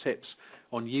guidance and tips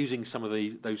on using some of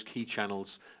those key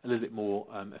channels a little bit more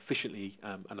efficiently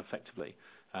and effectively,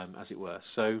 as it were.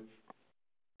 So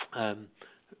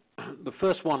the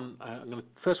first one, I'm going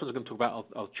to talk about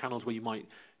are channels where you might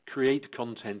create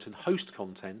content and host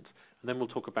content, and then we'll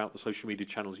talk about the social media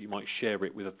channels you might share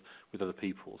it with other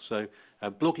people. So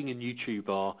blogging and YouTube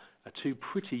are two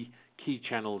pretty key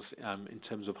channels in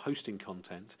terms of hosting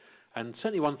content. And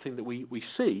certainly one thing that we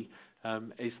see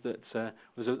is that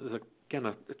there's again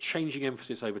a changing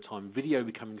emphasis over time, video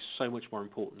becoming so much more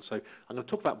important. So I'm going to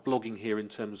talk about blogging here in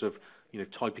terms of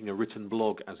typing a written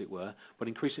blog, as it were, but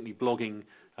increasingly blogging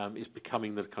is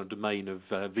becoming the kind of domain of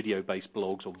video-based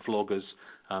blogs or vloggers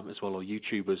as well, or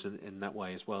YouTubers in that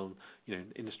way as well.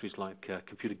 Industries like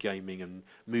computer gaming and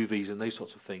movies and those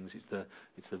sorts of things.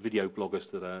 It's the video bloggers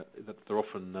that are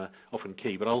often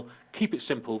key. But I'll keep it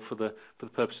simple for the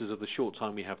purposes of the short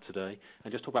time we have today,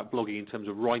 and just talk about blogging in terms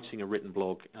of writing a written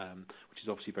blog, which is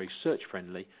obviously very search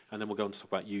friendly, and then we'll go on to talk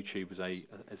about YouTube as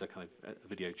a kind of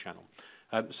video channel.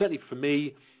 Certainly for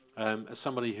me, as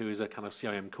somebody who is a kind of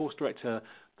CIM course director,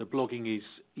 the blogging is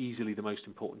easily the most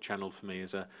important channel for me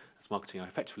as marketing. I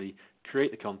effectively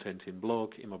create the content in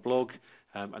my blog,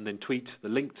 and then tweet the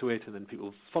link to it, and then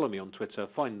people follow me on Twitter,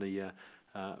 find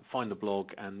the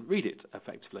blog and read it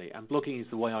effectively. And blogging is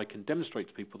the way I can demonstrate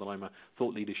to people that I'm a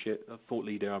thought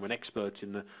leader, I'm an expert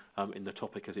in the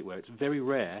topic, as it were. It's very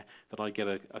rare that I get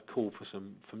a call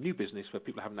from new business where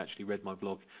people haven't actually read my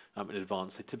blog in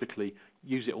advance. They typically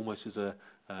use it almost as a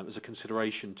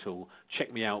consideration tool,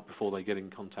 check me out before they get in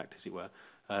contact, as it were.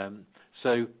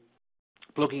 So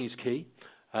blogging is key,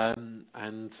 and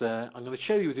I'm going to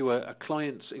show you a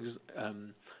client's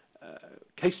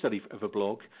case study of a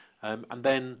blog, and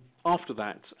then after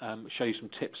that show you some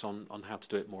tips on how to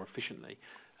do it more efficiently.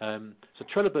 So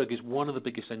Trelleborg is one of the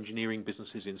biggest engineering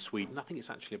businesses in Sweden. I think it's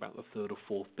actually about the third or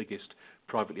fourth biggest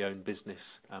privately owned business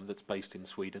that's based in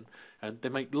Sweden. And they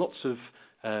make lots of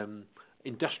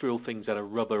industrial things out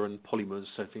of rubber and polymers,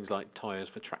 so things like tyres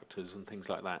for tractors and things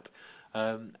like that.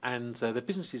 And their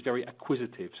business is very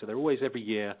acquisitive, so they're always every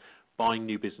year buying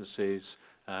new businesses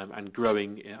and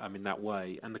growing in that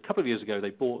way. And a couple of years ago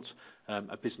they bought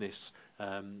a business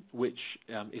which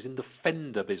is in the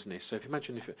fender business. So if you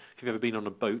imagine if you've ever been on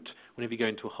a boat, whenever you go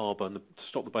into a harbour and to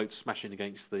stop the boat smashing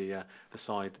against the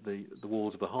side, the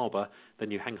walls of the harbour,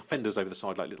 then you hang fenders over the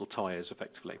side like little tyres,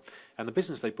 effectively. And the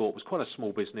business they bought was quite a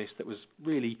small business that was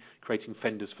really creating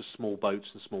fenders for small boats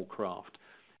and small craft.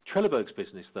 Trelleborg's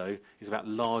business, though, is about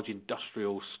large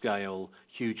industrial scale,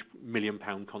 huge £1 million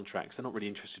contracts. They're not really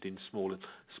interested in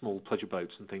small pleasure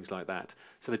boats and things like that.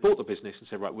 So they bought the business and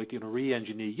said, right, we're going to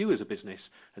re-engineer you as a business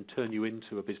and turn you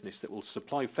into a business that will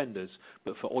supply fenders,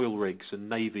 but for oil rigs and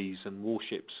navies and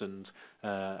warships and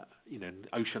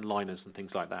ocean liners and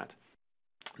things like that.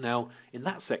 Now, in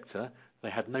that sector,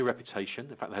 they had no reputation.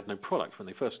 In fact, they had no product when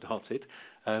they first started,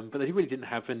 but they really didn't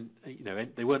have,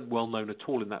 they weren't well known at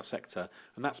all in that sector,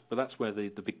 and that's where the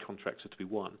big contracts are to be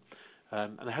won.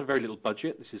 And they had very little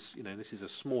budget. This is a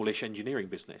smallish engineering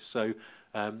business. So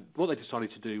what they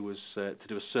decided to do was to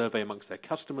do a survey amongst their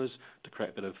customers to create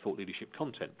a bit of thought leadership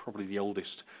content. Probably the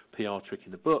oldest PR trick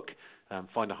in the book.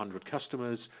 Find 100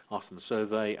 customers, ask them a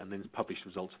survey, and then publish the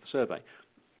results of the survey.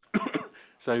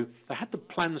 So they had the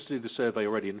plans to do the survey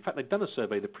already. In fact, they'd done a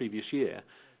survey the previous year.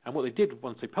 And what they did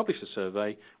once they published the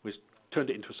survey was turned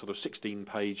it into a sort of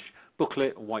 16-page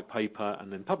booklet or white paper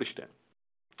and then published it.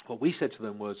 What we said to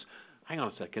them was, hang on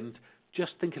a second,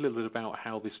 just think a little bit about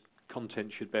how this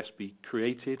content should best be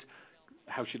created,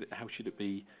 how should it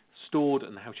be stored,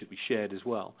 and how should it be shared as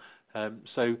well.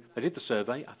 So they did the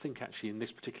survey. I think actually in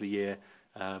this particular year,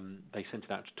 they sent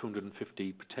it out to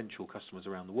 250 potential customers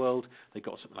around the world. They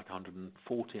got something like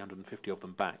 140, 150 of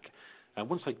them back. And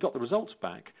once they got the results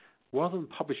back, rather than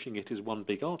publishing it as one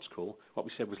big article, what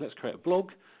we said was let's create a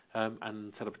blog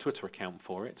and set up a Twitter account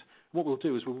for it. What we'll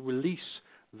do is we'll release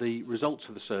the results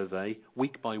of the survey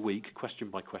week by week, question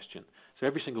by question. So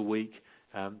every single week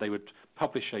they would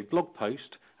publish a blog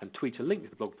post and tweet a link to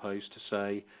the blog post to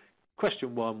say,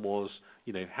 question 1 was,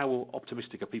 how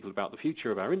optimistic are people about the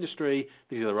future of our industry?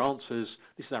 These are their answers.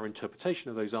 This is our interpretation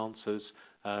of those answers.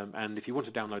 And if you want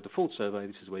to download the full survey,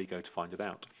 this is where you go to find it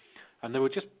out. And they were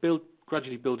just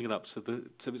gradually building it up, so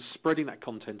it's spreading that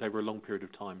content over a long period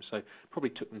of time. So it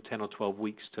probably took them 10 or 12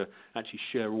 weeks to actually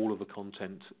share all of the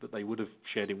content that they would have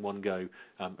shared in one go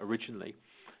originally.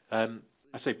 I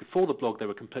say before the blog, they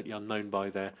were completely unknown by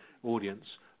their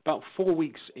audience. About 4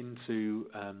 weeks into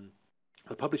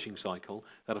the publishing cycle,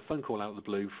 they had a phone call out of the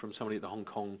blue from somebody at the Hong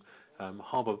Kong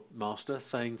harbour master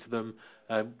saying to them,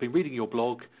 been reading your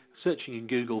blog, searching in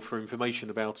Google for information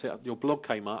about it, your blog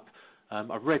came up,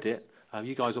 I've read it,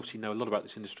 you guys obviously know a lot about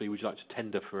this industry, would you like to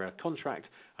tender for a contract?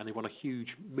 And they won a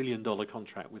huge $1 million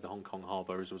contract with the Hong Kong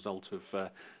harbour as a result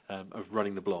of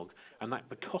running the blog. And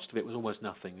the cost of it was almost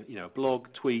nothing. A blog,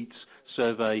 tweets,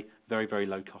 survey, very, very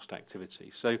low cost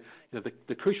activity. So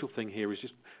the crucial thing here is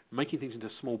just making things into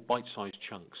small bite-sized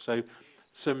chunks. So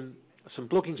some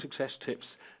blogging success tips.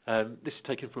 This is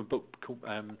taken from a book called,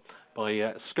 by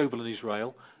Scoble and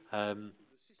Israel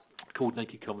called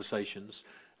Naked Conversations.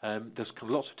 There's kind of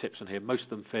lots of tips on here, most of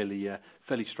them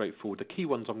fairly straightforward. The key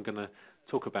ones I'm going to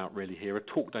talk about really here are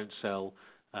talk, don't sell,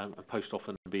 and post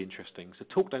often and be interesting. So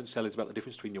talk, don't sell is about the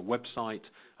difference between your website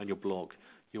and your blog.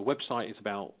 Your website is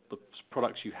about the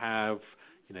products you have,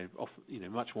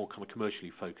 much more kind of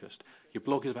commercially focused. Your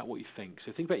blog is about what you think.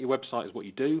 So think about your website as what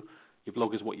you do, your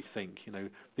blog is what you think.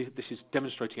 This is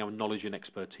demonstrating our knowledge and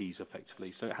expertise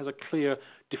effectively. So it has a clear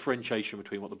differentiation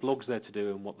between what the blog's there to do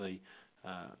and what the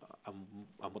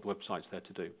website's there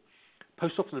to do.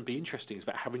 Post often and be interesting is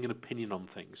about having an opinion on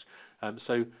things.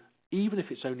 So even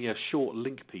if it's only a short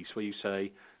link piece where you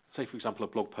say for example, a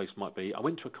blog post might be, I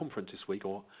went to a conference this week,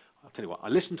 or I'll tell you what, I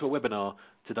listened to a webinar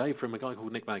today from a guy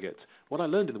called Nick Baggett. What I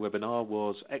learned in the webinar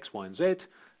was X, Y, and Z,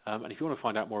 and if you want to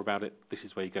find out more about it, this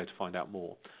is where you go to find out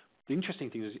more. The interesting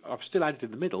thing is I've still added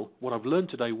in the middle, what I've learned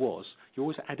today was, you're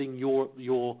always adding your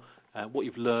what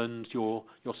you've learned, your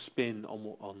spin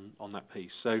on that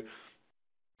piece. So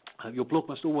your blog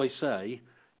must always say,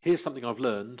 here's something I've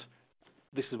learned,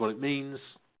 this is what it means,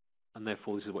 and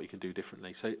therefore this is what you can do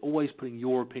differently. So always putting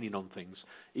your opinion on things,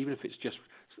 even if it's just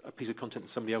a piece of content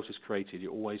that somebody else has created,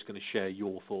 you're always going to share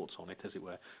your thoughts on it, as it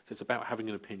were. So it's about having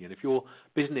an opinion. If your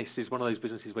business is one of those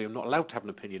businesses where you're not allowed to have an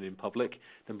opinion in public,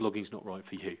 then blogging's not right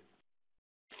for you.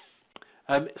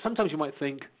 Sometimes you might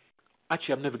think,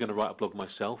 actually I'm never going to write a blog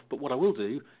myself, but what I will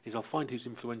do is I'll find who's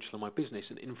influential in my business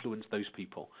and influence those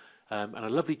people. And a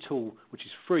lovely tool which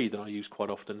is free that I use quite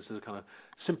often, this is a kind of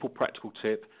simple practical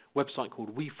tip, website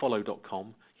called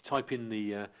wefollow.com. You type in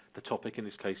the topic, in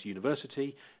this case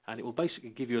university, and it will basically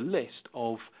give you a list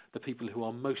of the people who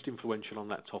are most influential on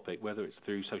that topic, whether it's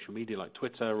through social media like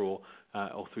Twitter or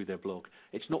through their blog.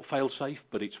 It's not fail-safe,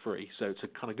 but it's free, so it's a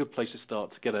kind of good place to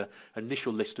start to get an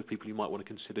initial list of people you might want to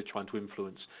consider trying to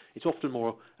influence. It's often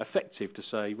more effective to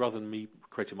say, rather than me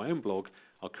creating my own blog,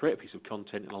 I'll create a piece of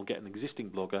content and I'll get an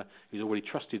existing blogger who's already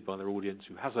trusted by their audience,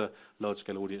 who has a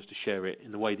large-scale audience, to share it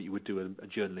in the way that you would do a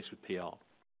journalist with PR.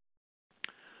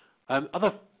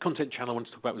 Other content channel I want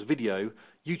to talk about was video.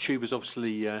 YouTube is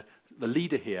obviously the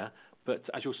leader here, but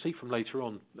as you'll see from later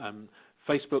on,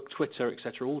 Facebook, Twitter,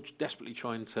 etc., all desperately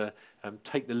trying to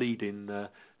take the lead in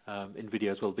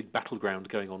video as well. Big battleground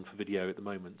going on for video at the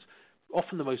moment.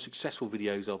 Often the most successful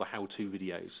videos are the how-to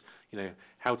videos. You know,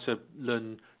 how to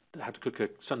learn how to cook a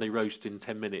Sunday roast in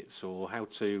 10 minutes, or how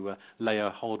to lay a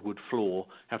hardwood floor,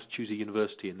 how to choose a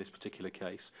university in this particular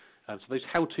case. So those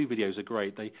how-to videos are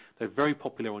great. They're very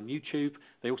popular on YouTube.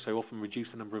 They also often reduce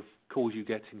the number of calls you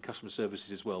get in customer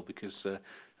services as well, because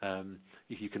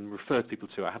if you can refer people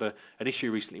to it. I had an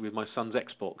issue recently with my son's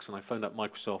Xbox, and I phoned up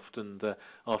Microsoft and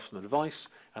asked for advice,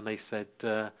 and they said,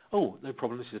 oh, no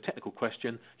problem, this is a technical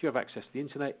question. Do you have access to the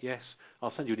internet? Yes.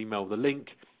 I'll send you an email with a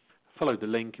link. Followed the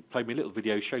link, it played me a little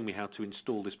video showing me how to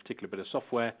install this particular bit of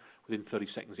software. Within 30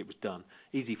 seconds it was done.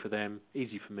 Easy for them,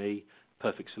 easy for me,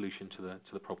 perfect solution to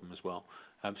the problem as well.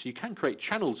 So you can create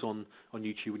channels on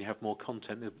YouTube when you have more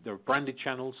content. There are branded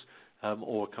channels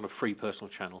or a kind of free personal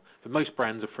channel. For most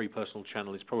brands, a free personal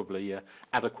channel is probably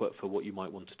adequate for what you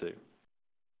might want to do.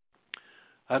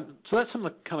 So that's some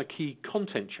of the kind of key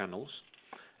content channels.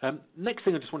 Next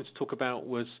thing I just wanted to talk about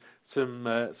was some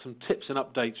tips and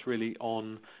updates really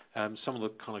on some of the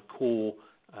kind of core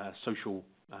social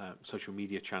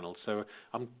media channels. So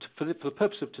for the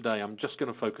purpose of today, I'm just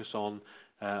going to focus on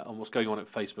what's going on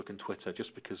at Facebook and Twitter,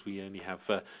 just because we only have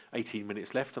 18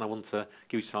 minutes left, and I want to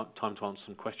give you some time to answer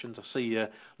some questions. I see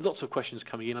lots of questions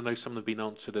coming in. I know some have been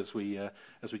answered as we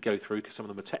go through, because some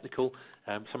of them are technical.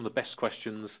 Some of the best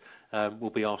questions will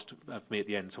be asked of me at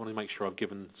the end, so I want to make sure I've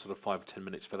given sort of 5 or 10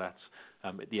 minutes for that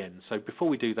at the end. So before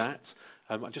we do that,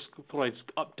 I just thought I'd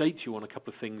update you on a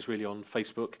couple of things really on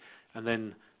Facebook, and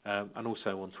then and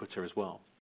also on Twitter as well.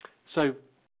 So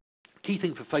key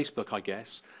thing for Facebook, I guess,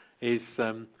 is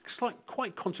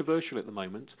quite controversial at the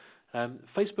moment.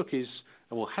 Facebook is,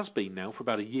 well, has been now for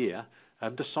about a year,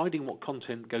 deciding what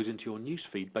content goes into your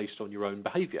newsfeed based on your own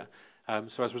behaviour.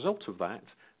 So as a result of that,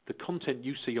 the content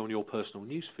you see on your personal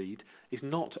newsfeed is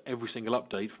not every single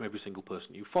update from every single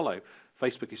person you follow.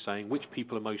 Facebook is saying which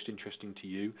people are most interesting to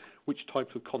you, which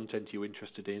type of content you're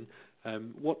interested in,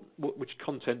 which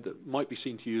content that might be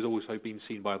seen to you has also been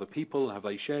seen by other people, have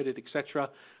they shared it, etc.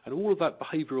 And all of that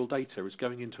behavioural data is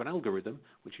going into an algorithm,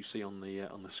 which you see on the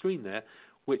screen there,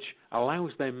 which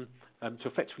allows them to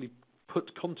effectively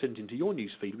put content into your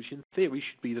newsfeed, which in theory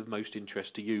should be of most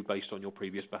interest to you based on your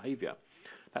previous behaviour.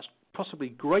 That's possibly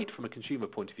great from a consumer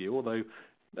point of view, although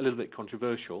a little bit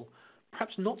controversial.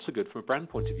 Perhaps not so good from a brand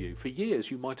point of view. For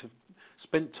years you might have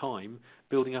spent time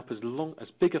building up as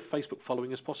big a Facebook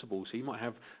following as possible. So you might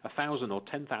have 1,000 or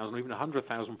 10,000 or even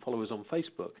 100,000 followers on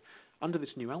Facebook. Under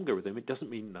this new algorithm, it doesn't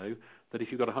mean, though, that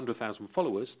if you've got 100,000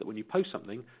 followers, that when you post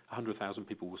something, 100,000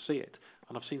 people will see it.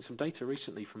 And I've seen some data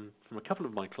recently from a couple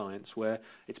of my clients where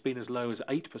it's been as low as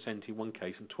 8% in one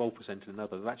case and 12% in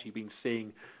another. They've actually been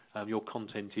seeing your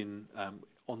content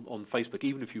on Facebook,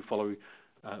 even if you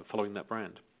following that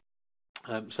brand.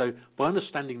 So by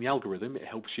understanding the algorithm, it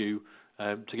helps you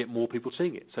to get more people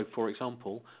seeing it. So for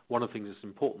example, one of the things that's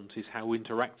important is how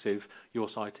interactive your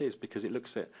site is, because it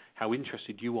looks at how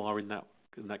interested you are in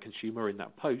that consumer, in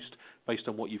that post, based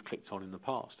on what you've clicked on in the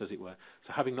past, as it were.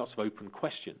 So having lots of open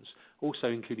questions,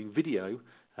 also including video,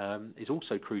 is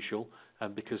also crucial,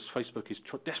 because Facebook is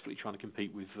desperately trying to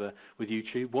compete with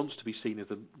YouTube, wants to be seen as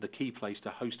the key place to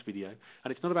host video.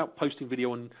 And it's not about posting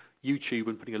video on YouTube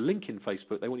and putting a link in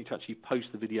Facebook. They want you to actually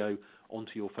post the video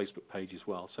onto your Facebook page as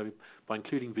well. So by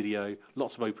including video,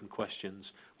 lots of open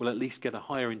questions, we'll at least get a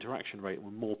higher interaction rate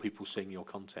with more people seeing your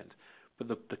content.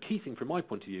 But the key thing from my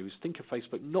point of view is think of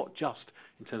Facebook not just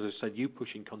in terms of, say, you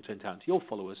pushing content out to your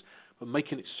followers, but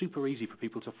making it super easy for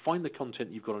people to find the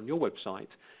content you've got on your website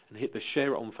and hit the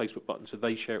share it on Facebook button so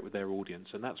they share it with their audience.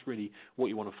 And that's really what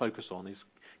you want to focus on, is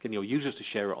getting your users to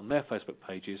share it on their Facebook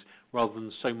pages rather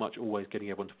than so much always getting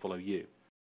everyone to follow you.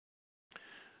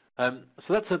 So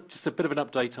that's just a bit of an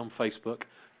update on Facebook.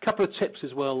 A couple of tips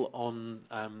as well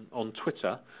on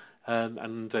Twitter,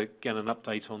 and again an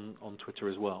update on Twitter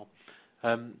as well.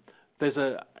 There's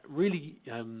a really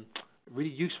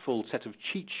useful set of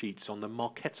cheat sheets on the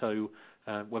Marketo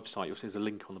website, you'll see there's a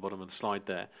link on the bottom of the slide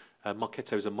there.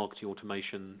 Marketo is a marketing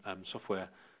automation software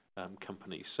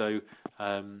company. So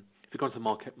if you go onto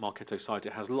the Marketo site,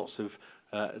 it has lots of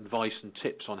advice and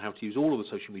tips on how to use all of the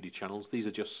social media channels. These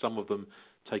are just some of them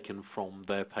taken from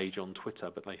their page on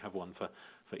Twitter, but they have one for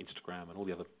Instagram and all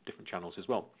the other different channels as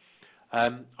well.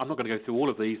 I'm not going to go through all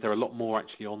of these. There are a lot more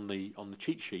actually on the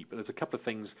cheat sheet, but there's a couple of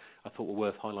things I thought were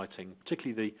worth highlighting,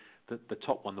 particularly the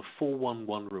top one, the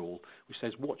 411 rule, which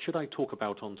says, what should I talk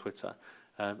about on Twitter?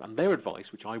 And their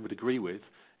advice, which I would agree with,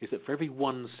 is that for every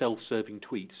one self-serving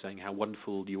tweet saying how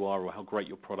wonderful you are or how great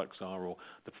your products are or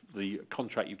the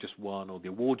contract you've just won or the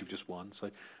award you've just won, so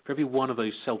for every one of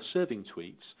those self-serving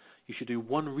tweets, you should do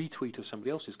one retweet of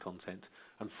somebody else's content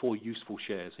and 4 useful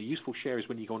shares. A useful share is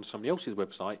when you go onto somebody else's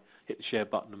website, hit the share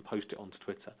button and post it onto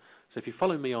Twitter. So if you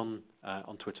follow me on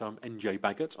Twitter, I'm NJ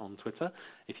Baggett on Twitter.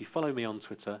 If you follow me on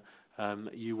Twitter,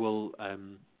 you will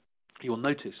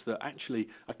notice that actually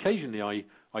occasionally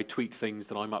I tweet things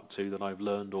that I'm up to that I've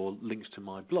learned or links to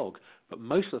my blog, but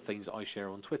most of the things that I share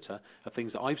on Twitter are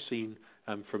things that I've seen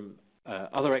from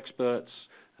other experts,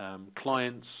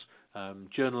 clients,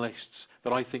 journalists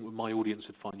that I think my audience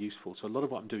would find useful. So a lot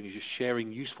of what I'm doing is just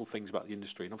sharing useful things about the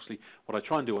industry, and obviously what I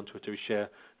try and do on Twitter is share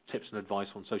tips and advice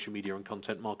on social media and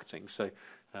content marketing. So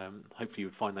hopefully you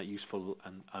would find that useful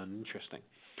and interesting.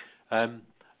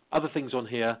 Other things on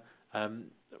here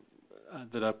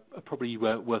that are probably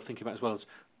worth thinking about as well as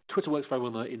Twitter works very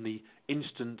well in the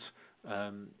instant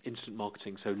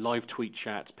marketing, so live tweet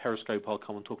chat, Periscope I'll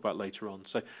come and talk about later on.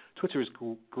 So Twitter is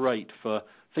great for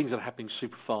things that are happening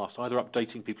super fast, either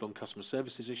updating people on customer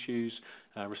services issues,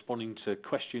 responding to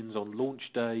questions on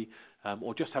launch day,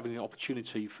 or just having the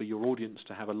opportunity for your audience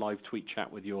to have a live tweet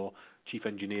chat with your chief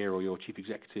engineer or your chief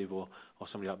executive or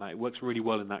somebody like that. It works really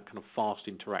well in that kind of fast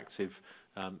interactive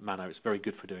manner. It's very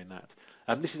good for doing that.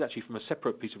 This is actually from a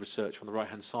separate piece of research on the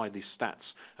right-hand side, these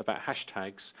stats about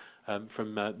hashtags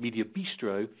from Media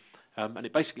Bistro, and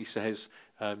it basically says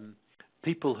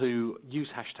people who use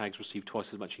hashtags receive twice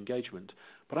as much engagement,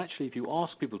 but actually if you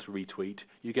ask people to retweet,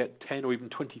 you get 10 or even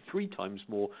 23 times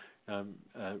more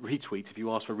retweets if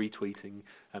you ask for retweeting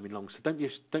in long. So don't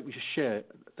be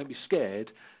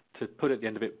scared to put at the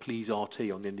end of it, please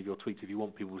RT on the end of your tweets if you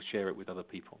want people to share it with other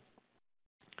people.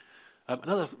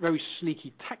 Another very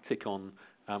sneaky tactic on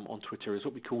Twitter is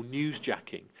what we call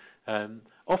newsjacking.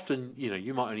 Often,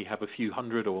 you might only have a few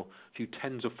hundred or a few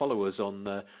tens of followers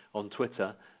on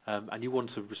Twitter, and you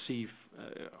want to receive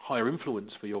higher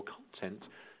influence for your content.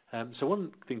 So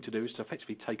one thing to do is to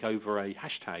effectively take over a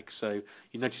hashtag. So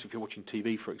you notice if you're watching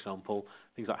TV, for example,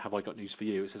 things like "Have I got news for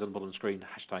you?" It says on the bottom of the screen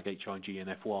hashtag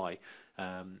HIGNFY,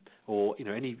 or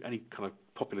any kind of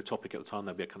popular topic at the time.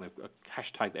 There'll be a kind of a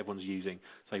hashtag that everyone's using.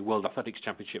 Say World Athletics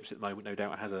Championships at the moment, no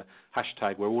doubt it has a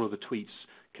hashtag where all of the tweets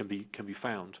can be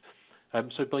found.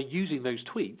 So by using those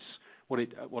tweets, what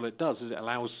it does is it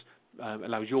allows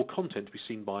your content to be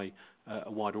seen by a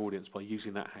wider audience by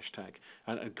using that hashtag.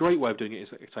 And a great way of doing it is,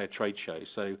 say, a trade show.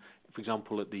 So, for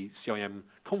example, at the CIM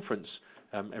conference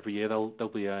every year, there'll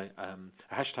be a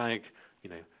hashtag,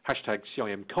 hashtag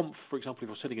CIM Conf, for example. If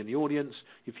you're sitting in the audience,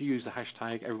 if you use the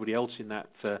hashtag, everybody else in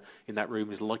that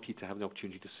room is likely to have the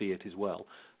opportunity to see it as well.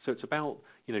 So it's about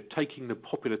taking the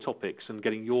popular topics and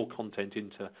getting your content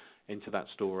into that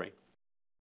story.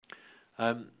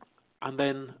 And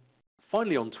then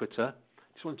finally on Twitter,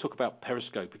 I just want to talk about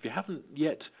Periscope. If you haven't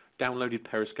yet downloaded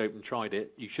Periscope and tried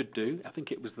it, you should do. I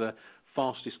think it was the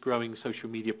fastest growing social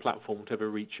media platform to ever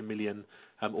reach 1 million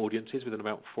audiences within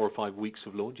about 4 or 5 weeks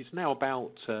of launch. It's now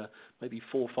about maybe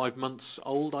 4 or 5 months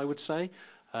old, I would say.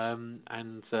 And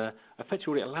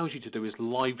effectively what it allows you to do is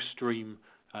live stream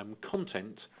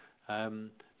content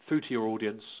through to your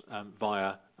audience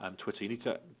via Twitter. You need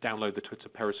to download the Twitter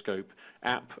Periscope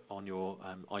app on your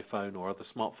iPhone or other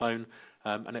smartphone,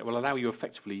 and it will allow you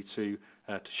effectively to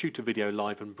shoot a video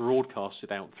live and broadcast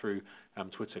it out through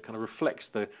Twitter. Kind of reflects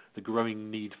the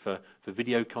growing need for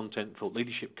video content, thought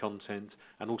leadership content,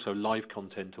 and also live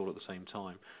content all at the same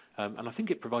time. And I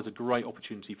think it provides a great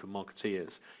opportunity for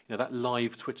marketeers. That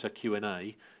live Twitter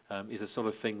Q&A is a sort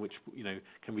of thing which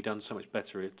can be done so much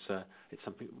better. It's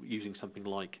something using something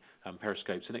like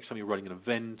Periscope. So next time you're running an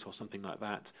event or something like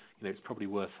that, it's probably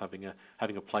worth having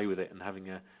a play with it and having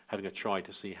a try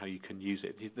to see how you can use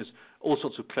it. There's all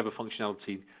sorts of clever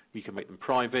functionality. You can make them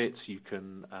private. You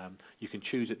can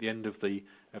choose at the end of the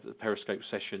Periscope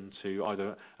session to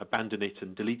either abandon it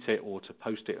and delete it or to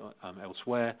post it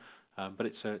elsewhere. But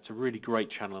it's a really great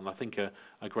channel, and I think a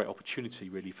great opportunity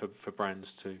really for brands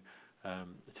to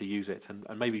use it,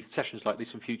 and maybe sessions like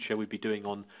this in future we'd be doing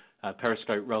on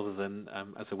Periscope rather than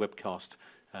as a webcast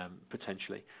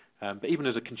potentially. But even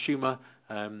as a consumer,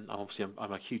 obviously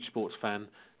I'm a huge sports fan.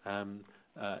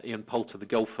 Ian Poulter, the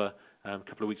golfer, a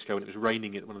couple of weeks ago when it was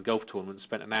raining at one of the golf tournaments,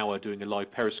 spent an hour doing a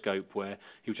live Periscope where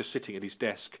he was just sitting at his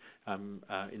desk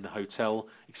in the hotel,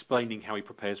 explaining how he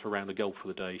prepares for a round of golf for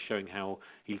the day, showing how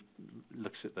he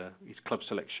looks at his club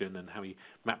selection and how he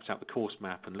maps out the course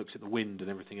map and looks at the wind and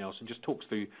everything else, and just talks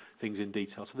through things in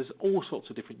detail. So there's all sorts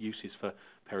of different uses for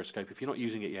Periscope. If you're not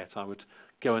using it yet, I would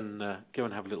go and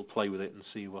have a little play with it and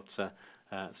see what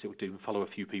we do, and follow a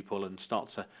few people and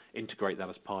start to integrate that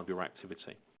as part of your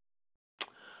activity.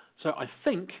 So I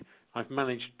think I've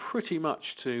managed pretty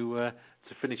much to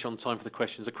finish on time for the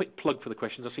questions. A quick plug for the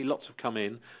questions. I see lots have come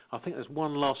in. I think there's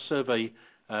one last survey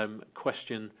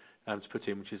question to put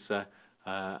in, which is just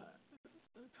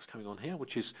coming on here,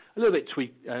 which is a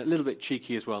little bit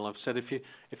cheeky as well. I've said,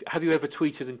 have you ever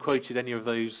tweeted and quoted any of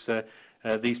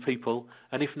these people?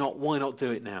 And if not, why not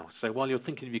do it now? So while you're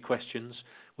thinking of your questions,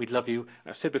 we'd love you.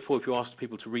 I've said before, if you ask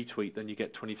people to retweet, then you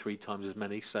get 23 times as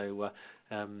many. So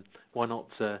why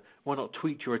not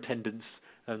tweet your attendance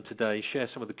today? Share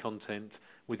some of the content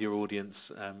with your audience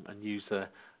and use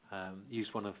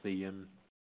one of the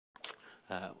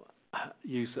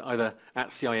use either at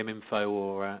CIM Info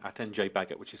or at NJ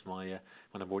Baggett, which is my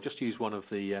number, or just use one of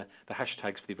the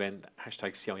hashtags for the event,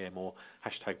 hashtag CIM or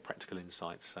hashtag Practical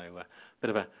Insights. So bit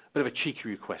of a cheeky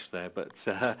request there, but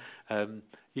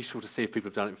useful to see if people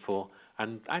have done it before.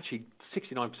 And actually,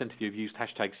 69% of you have used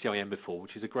hashtag CIM before,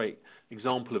 which is a great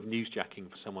example of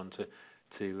newsjacking for someone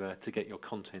to get your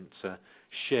content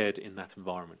shared in that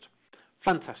environment.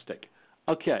 Fantastic.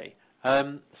 Okay.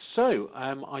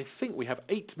 I think we have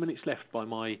 8 minutes left by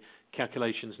my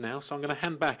calculations now, so I'm going to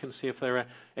hand back and see if there are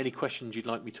any questions you'd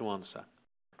like me to answer.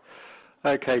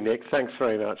 Okay, Nick, thanks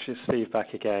very much. It's Steve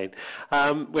back again.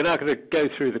 We're now going to go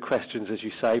through the questions, as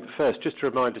you say, but first, just to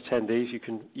remind attendees, you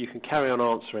can carry on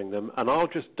answering them, and I'll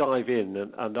just dive in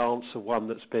and answer one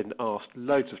that's been asked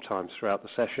loads of times throughout the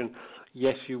session.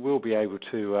 Yes, you will be able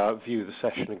to view the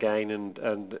session again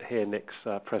and hear Nick's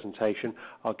presentation.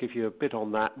 I'll give you a bit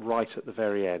on that right at the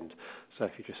very end, so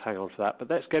if you just hang on to that.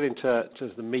 But let's get into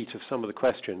the meat of some of the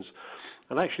questions.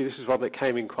 And actually, this is one that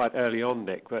came in quite early on,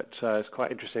 Nick, but it's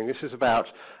quite interesting. This is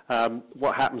about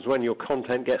what happens when your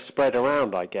content gets spread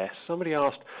around, I guess. Somebody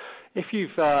asked, if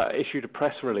you've issued a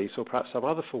press release or perhaps some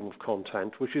other form of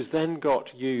content which has then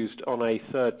got used on a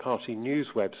third-party news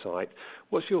website,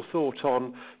 what's your thought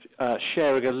on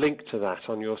sharing a link to that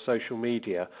on your social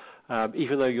media,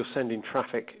 even though you're sending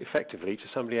traffic effectively to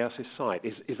somebody else's site?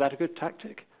 Is that a good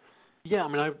tactic? Yeah, I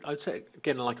mean, I'd say,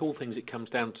 again, like all things, it comes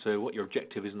down to what your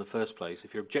objective is in the first place.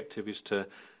 If your objective is to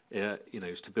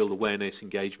is to build awareness,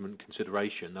 engagement,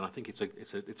 consideration, then I think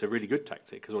it's a really good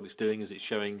tactic, because what it's doing is it's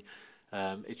showing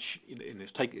it's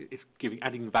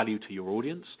adding value to your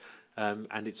audience,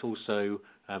 and it's also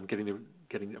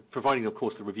providing, of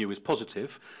course, the review is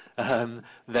positive.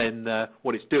 Then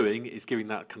what it's doing is giving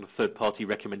that kind of third-party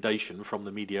recommendation from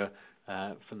the media,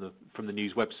 from the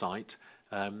news website,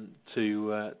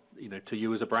 to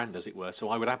you as a brand, as it were. So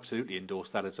I would absolutely endorse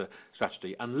that as a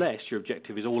strategy, unless your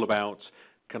objective is all about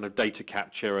kind of data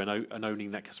capture and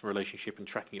owning that customer relationship and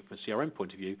tracking it from a CRM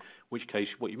point of view, in which case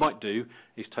what you might do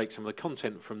is take some of the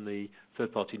content from the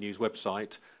third-party news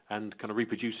website and kind of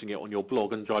reproducing it on your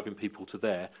blog and driving people to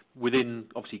there within,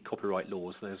 obviously, copyright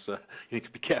laws. There's you need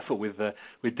to be careful with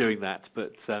doing that.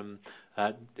 But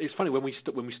it's funny, when we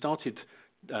started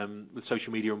with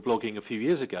social media and blogging a few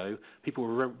years ago, people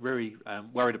were very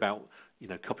worried about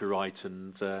copyright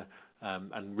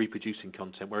and reproducing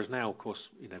content, whereas now, of course,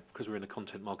 because we're in a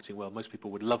content marketing world, most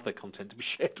people would love their content to be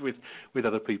shared with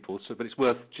other people. So, but it's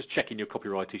worth just checking your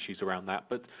copyright issues around that.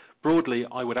 But broadly,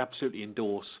 I would absolutely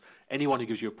endorse anyone who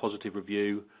gives you a positive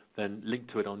review, then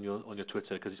link to it on your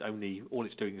Twitter, because all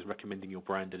it's doing is recommending your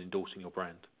brand and endorsing your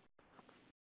brand.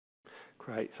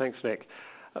 Great, thanks, Nick.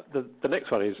 The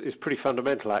next one is pretty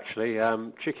fundamental, actually.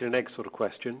 Chicken and egg sort of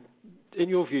question. In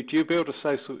your view, do you build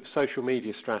a social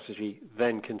media strategy,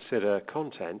 then consider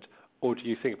content, or do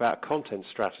you think about content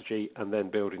strategy and then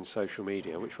building social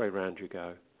media? Which way round do you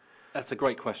go? That's a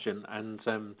great question, and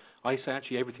I say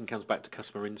actually everything comes back to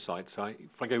customer insights.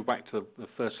 If I go back to the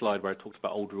first slide where I talked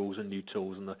about old rules and new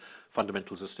tools and the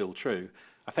fundamentals are still true,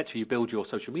 effectively you build your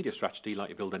social media strategy like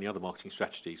you build any other marketing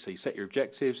strategy. So you set your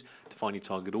objectives, define your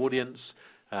target audience,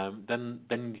 then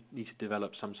you need to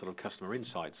develop some sort of customer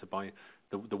insights. So by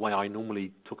the way I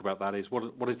normally talk about that is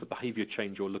what is the behaviour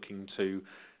change you're looking to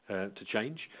to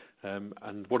change,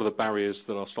 and what are the barriers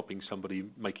that are stopping somebody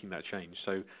making that change.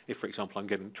 So if, for example, I'm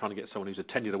trying to get someone who's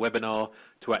attended a webinar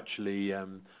to actually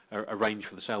arrange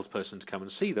for the salesperson to come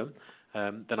and see them,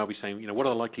 then I'll be saying, what are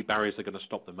the likely barriers that are going to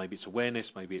stop them? Maybe it's awareness,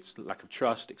 maybe it's lack of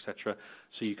trust, etc.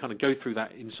 So you kind of go through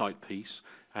that insight piece,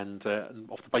 and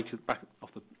off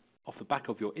the back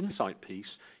of your insight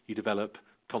piece, you develop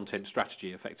content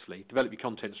strategy effectively. Develop your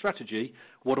content strategy.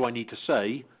 What do I need to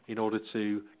say in order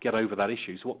to get over that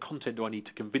issue? So what content do I need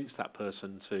to convince that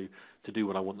person to do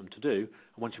what I want them to do?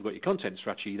 And once you've got your content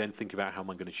strategy, then think about how am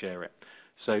I going to share it.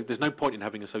 So there's no point in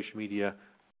having a social media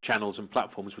channels and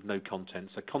platforms with no content.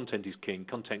 So content is king.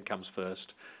 Content comes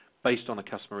first, based on a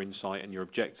customer insight and your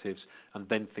objectives, and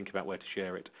then think about where to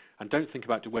share it. And don't think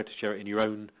about where to share it in your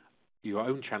own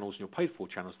channels and your paid-for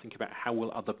channels. Think about how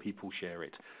will other people share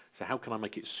it. So how can I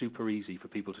make it super easy for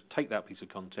people to take that piece of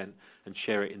content and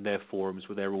share it in their forums,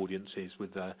 with their audiences,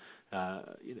 with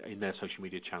in their social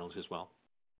media channels as well.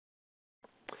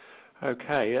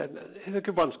 Okay, a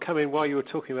good one's come in while you were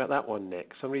talking about that one,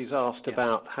 Nick. Somebody's asked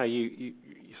about how you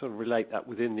sort of relate that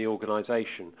within the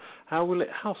organisation.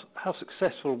 How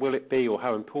successful will it be, or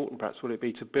how important perhaps will it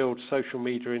be, to build social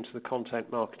media into the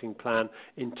content marketing plan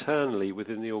internally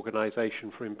within the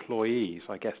organisation for employees,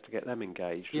 I guess, to get them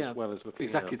engaged as well as looking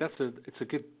exactly. out? It's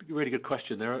a really good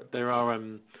question. There are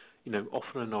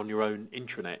often on your own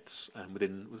intranets,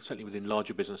 certainly within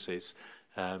larger businesses.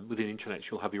 Within intranets,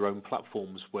 you'll have your own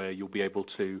platforms where you'll be able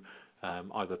to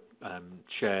either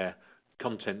share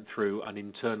content through an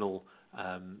internal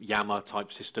Yammer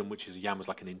type system, which is Yammer's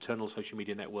like an internal social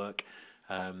media network,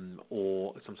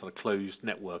 or some sort of closed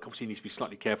network. Obviously, you need to be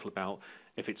slightly careful about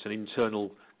if it's an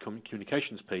internal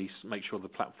communications piece. Make sure the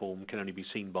platform can only be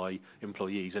seen by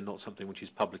employees and not something which is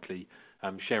publicly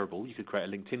shareable. You could create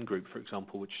a LinkedIn group, for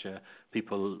example, which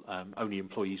people, only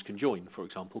employees can join, for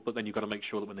example, but then you've got to make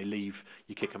sure that when they leave,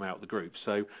 you kick them out of the group.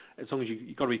 So as long as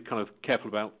you've got to be kind of careful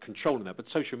about controlling that. But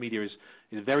social media is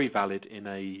very valid in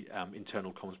a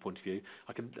internal comms point of view.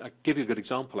 I give you a good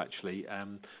example, actually.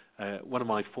 One of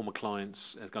my former clients,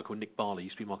 a guy called Nick Barley,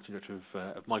 used to be marketing director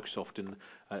of Microsoft in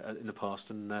the past,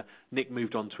 and Nick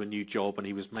moved on to a new job, and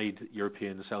he was made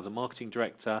European Sales and Marketing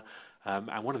Director.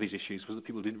 And one of his issues was that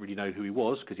people didn't really know who he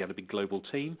was, because he had a big global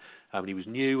team, and he was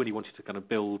new, and he wanted to kind of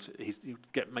build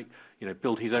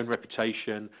his own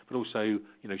reputation, but also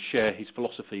share his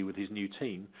philosophy with his new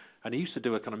team. And he used to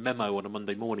do a kind of memo on a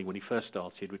Monday morning when he first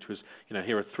started, which was,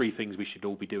 here are 3 things we should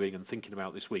all be doing and thinking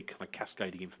about this week, kind of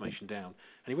cascading information down.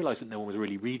 And he realised that no one was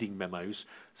really reading memos.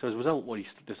 So as a result, what he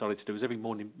decided to do was every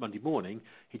Monday morning,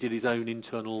 he did his own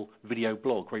internal video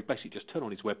blog, where he basically just turned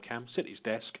on his webcam, sit at his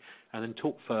desk, and then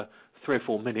talked for 3 or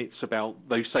 4 minutes about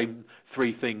those same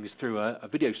 3 things through a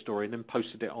video story, and then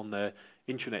posted it on their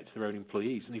intranet to their own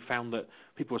employees. And he found that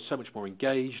people were so much more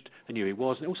engaged, they knew who he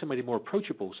was, and it also made him more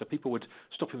approachable. So people would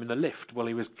stop him in the lift while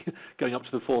he was going up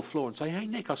to the 4th floor and say, "Hey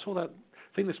Nick, I saw that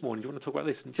thing this morning, do you want to talk about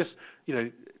this?" And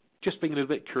just being a little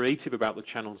bit creative about the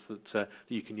channels that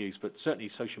you can use. But certainly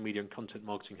social media and content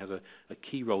marketing has a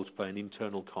key role to play in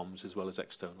internal comms as well as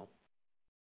external.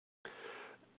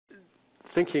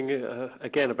 Thinking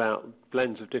again about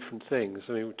blends of different things.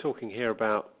 I mean, we're talking here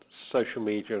about social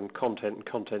media and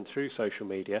content through social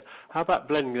media. How about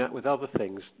blending that with other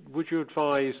things? Would you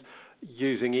advise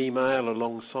using email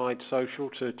alongside social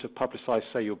to publicise,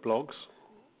 say, your blogs?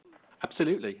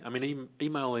 Absolutely. I mean,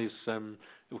 email is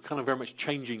we're kind of very much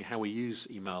changing how we use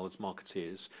email as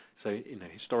marketeers. So,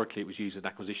 historically it was used as an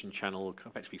acquisition channel,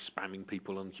 effectively spamming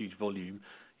people on huge volume.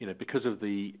 Because of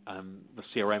the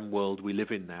CRM world we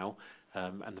live in now,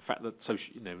 and the fact that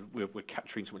we're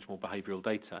capturing so much more behavioural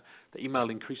data, the email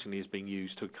increasingly is being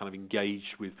used to kind of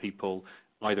engage with people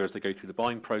either as they go through the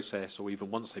buying process or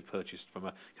even once they've purchased, from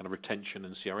a kind of retention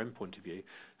and CRM point of view.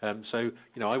 So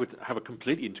I would have a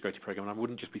completely integrated program, and I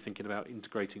wouldn't just be thinking about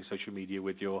integrating social media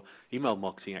with your email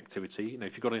marketing activity.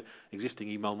 If you've got an existing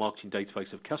email marketing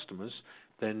database of customers,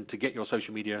 then to get your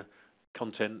social media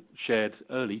content shared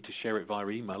early, to share it via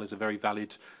email, is a very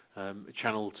valid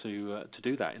channel to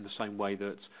do that. In the same way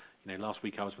that last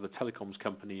week I was with a telecoms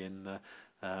company in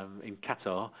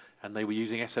Qatar, and they were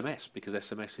using SMS because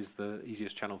SMS is the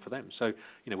easiest channel for them. So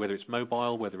whether it's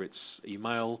mobile, whether it's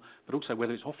email, but also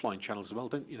whether it's offline channels as well.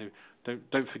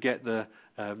 Don't forget the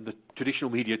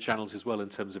traditional media channels as well in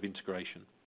terms of integration.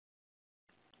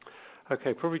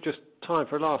 Okay, probably just time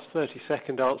for a last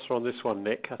 30-second answer on this one,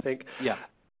 Nick, I think. Yeah.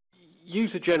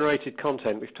 User-generated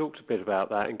content, we've talked a bit about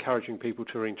that, encouraging people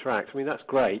to interact. I mean, that's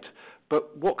great,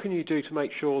 but what can you do to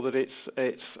make sure that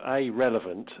it's A,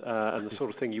 relevant and the sort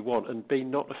of thing you want, and B,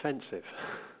 not offensive?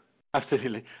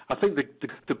 Absolutely. I think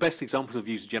the best examples of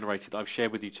user-generated that I've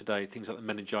shared with you today, things like the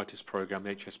meningitis program,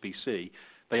 the HSBC,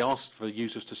 they asked for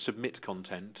users to submit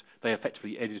content. They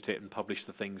effectively edit it and publish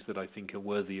the things that I think are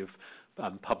worthy of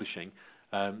publishing.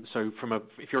 So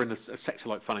if you're in a sector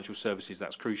like financial services,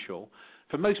 that's crucial.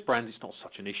 For most brands, it's not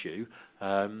such an issue.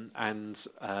 I'm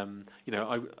a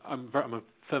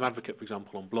firm advocate, for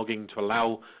example, on blogging to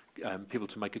allow people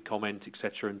to make a comment,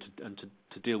 etc., and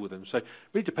to deal with them. So it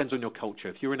really depends on your culture.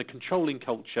 If you're in a controlling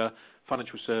culture,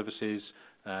 financial services,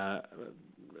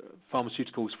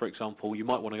 pharmaceuticals, for example, you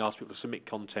might want to ask people to submit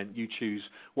content. You choose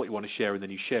what you want to share, and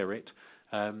then you share it.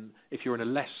 If you're in a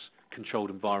less controlled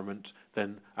environment,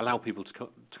 then allow people to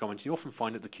comment. You often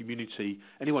find that the community,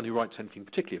 anyone who writes anything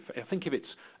particularly, I think if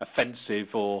it's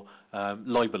offensive or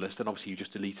libelous, then obviously you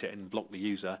just delete it and block the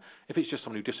user. If it's just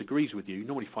someone who disagrees with you, you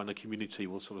normally find the community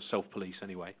will sort of self-police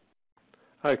anyway.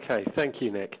 Okay, thank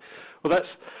you, Nick. Well,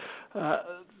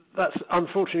 that's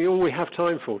unfortunately all we have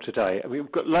time for today. We've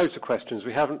got loads of questions.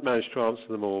 We haven't managed to answer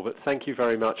them all, but thank you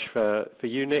very much for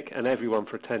you, Nick, and everyone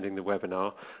for attending the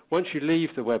webinar. Once you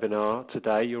leave the webinar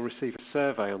today, you'll receive a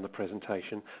survey on the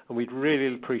presentation, and we'd really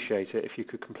appreciate it if you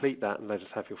could complete that and let us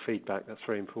have your feedback. That's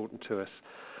very important to us.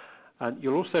 And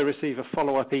you'll also receive a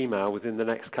follow-up email within the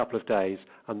next couple of days,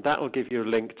 and that will give you a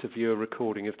link to view a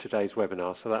recording of today's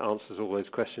webinar. So that answers all those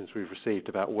questions we've received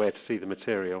about where to see the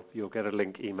material. You'll get a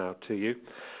link emailed to you.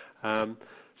 So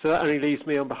that only leaves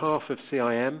me on behalf of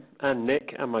CIM and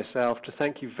Nick and myself to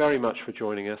thank you very much for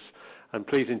joining us, and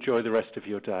please enjoy the rest of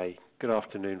your day. Good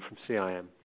afternoon from CIM.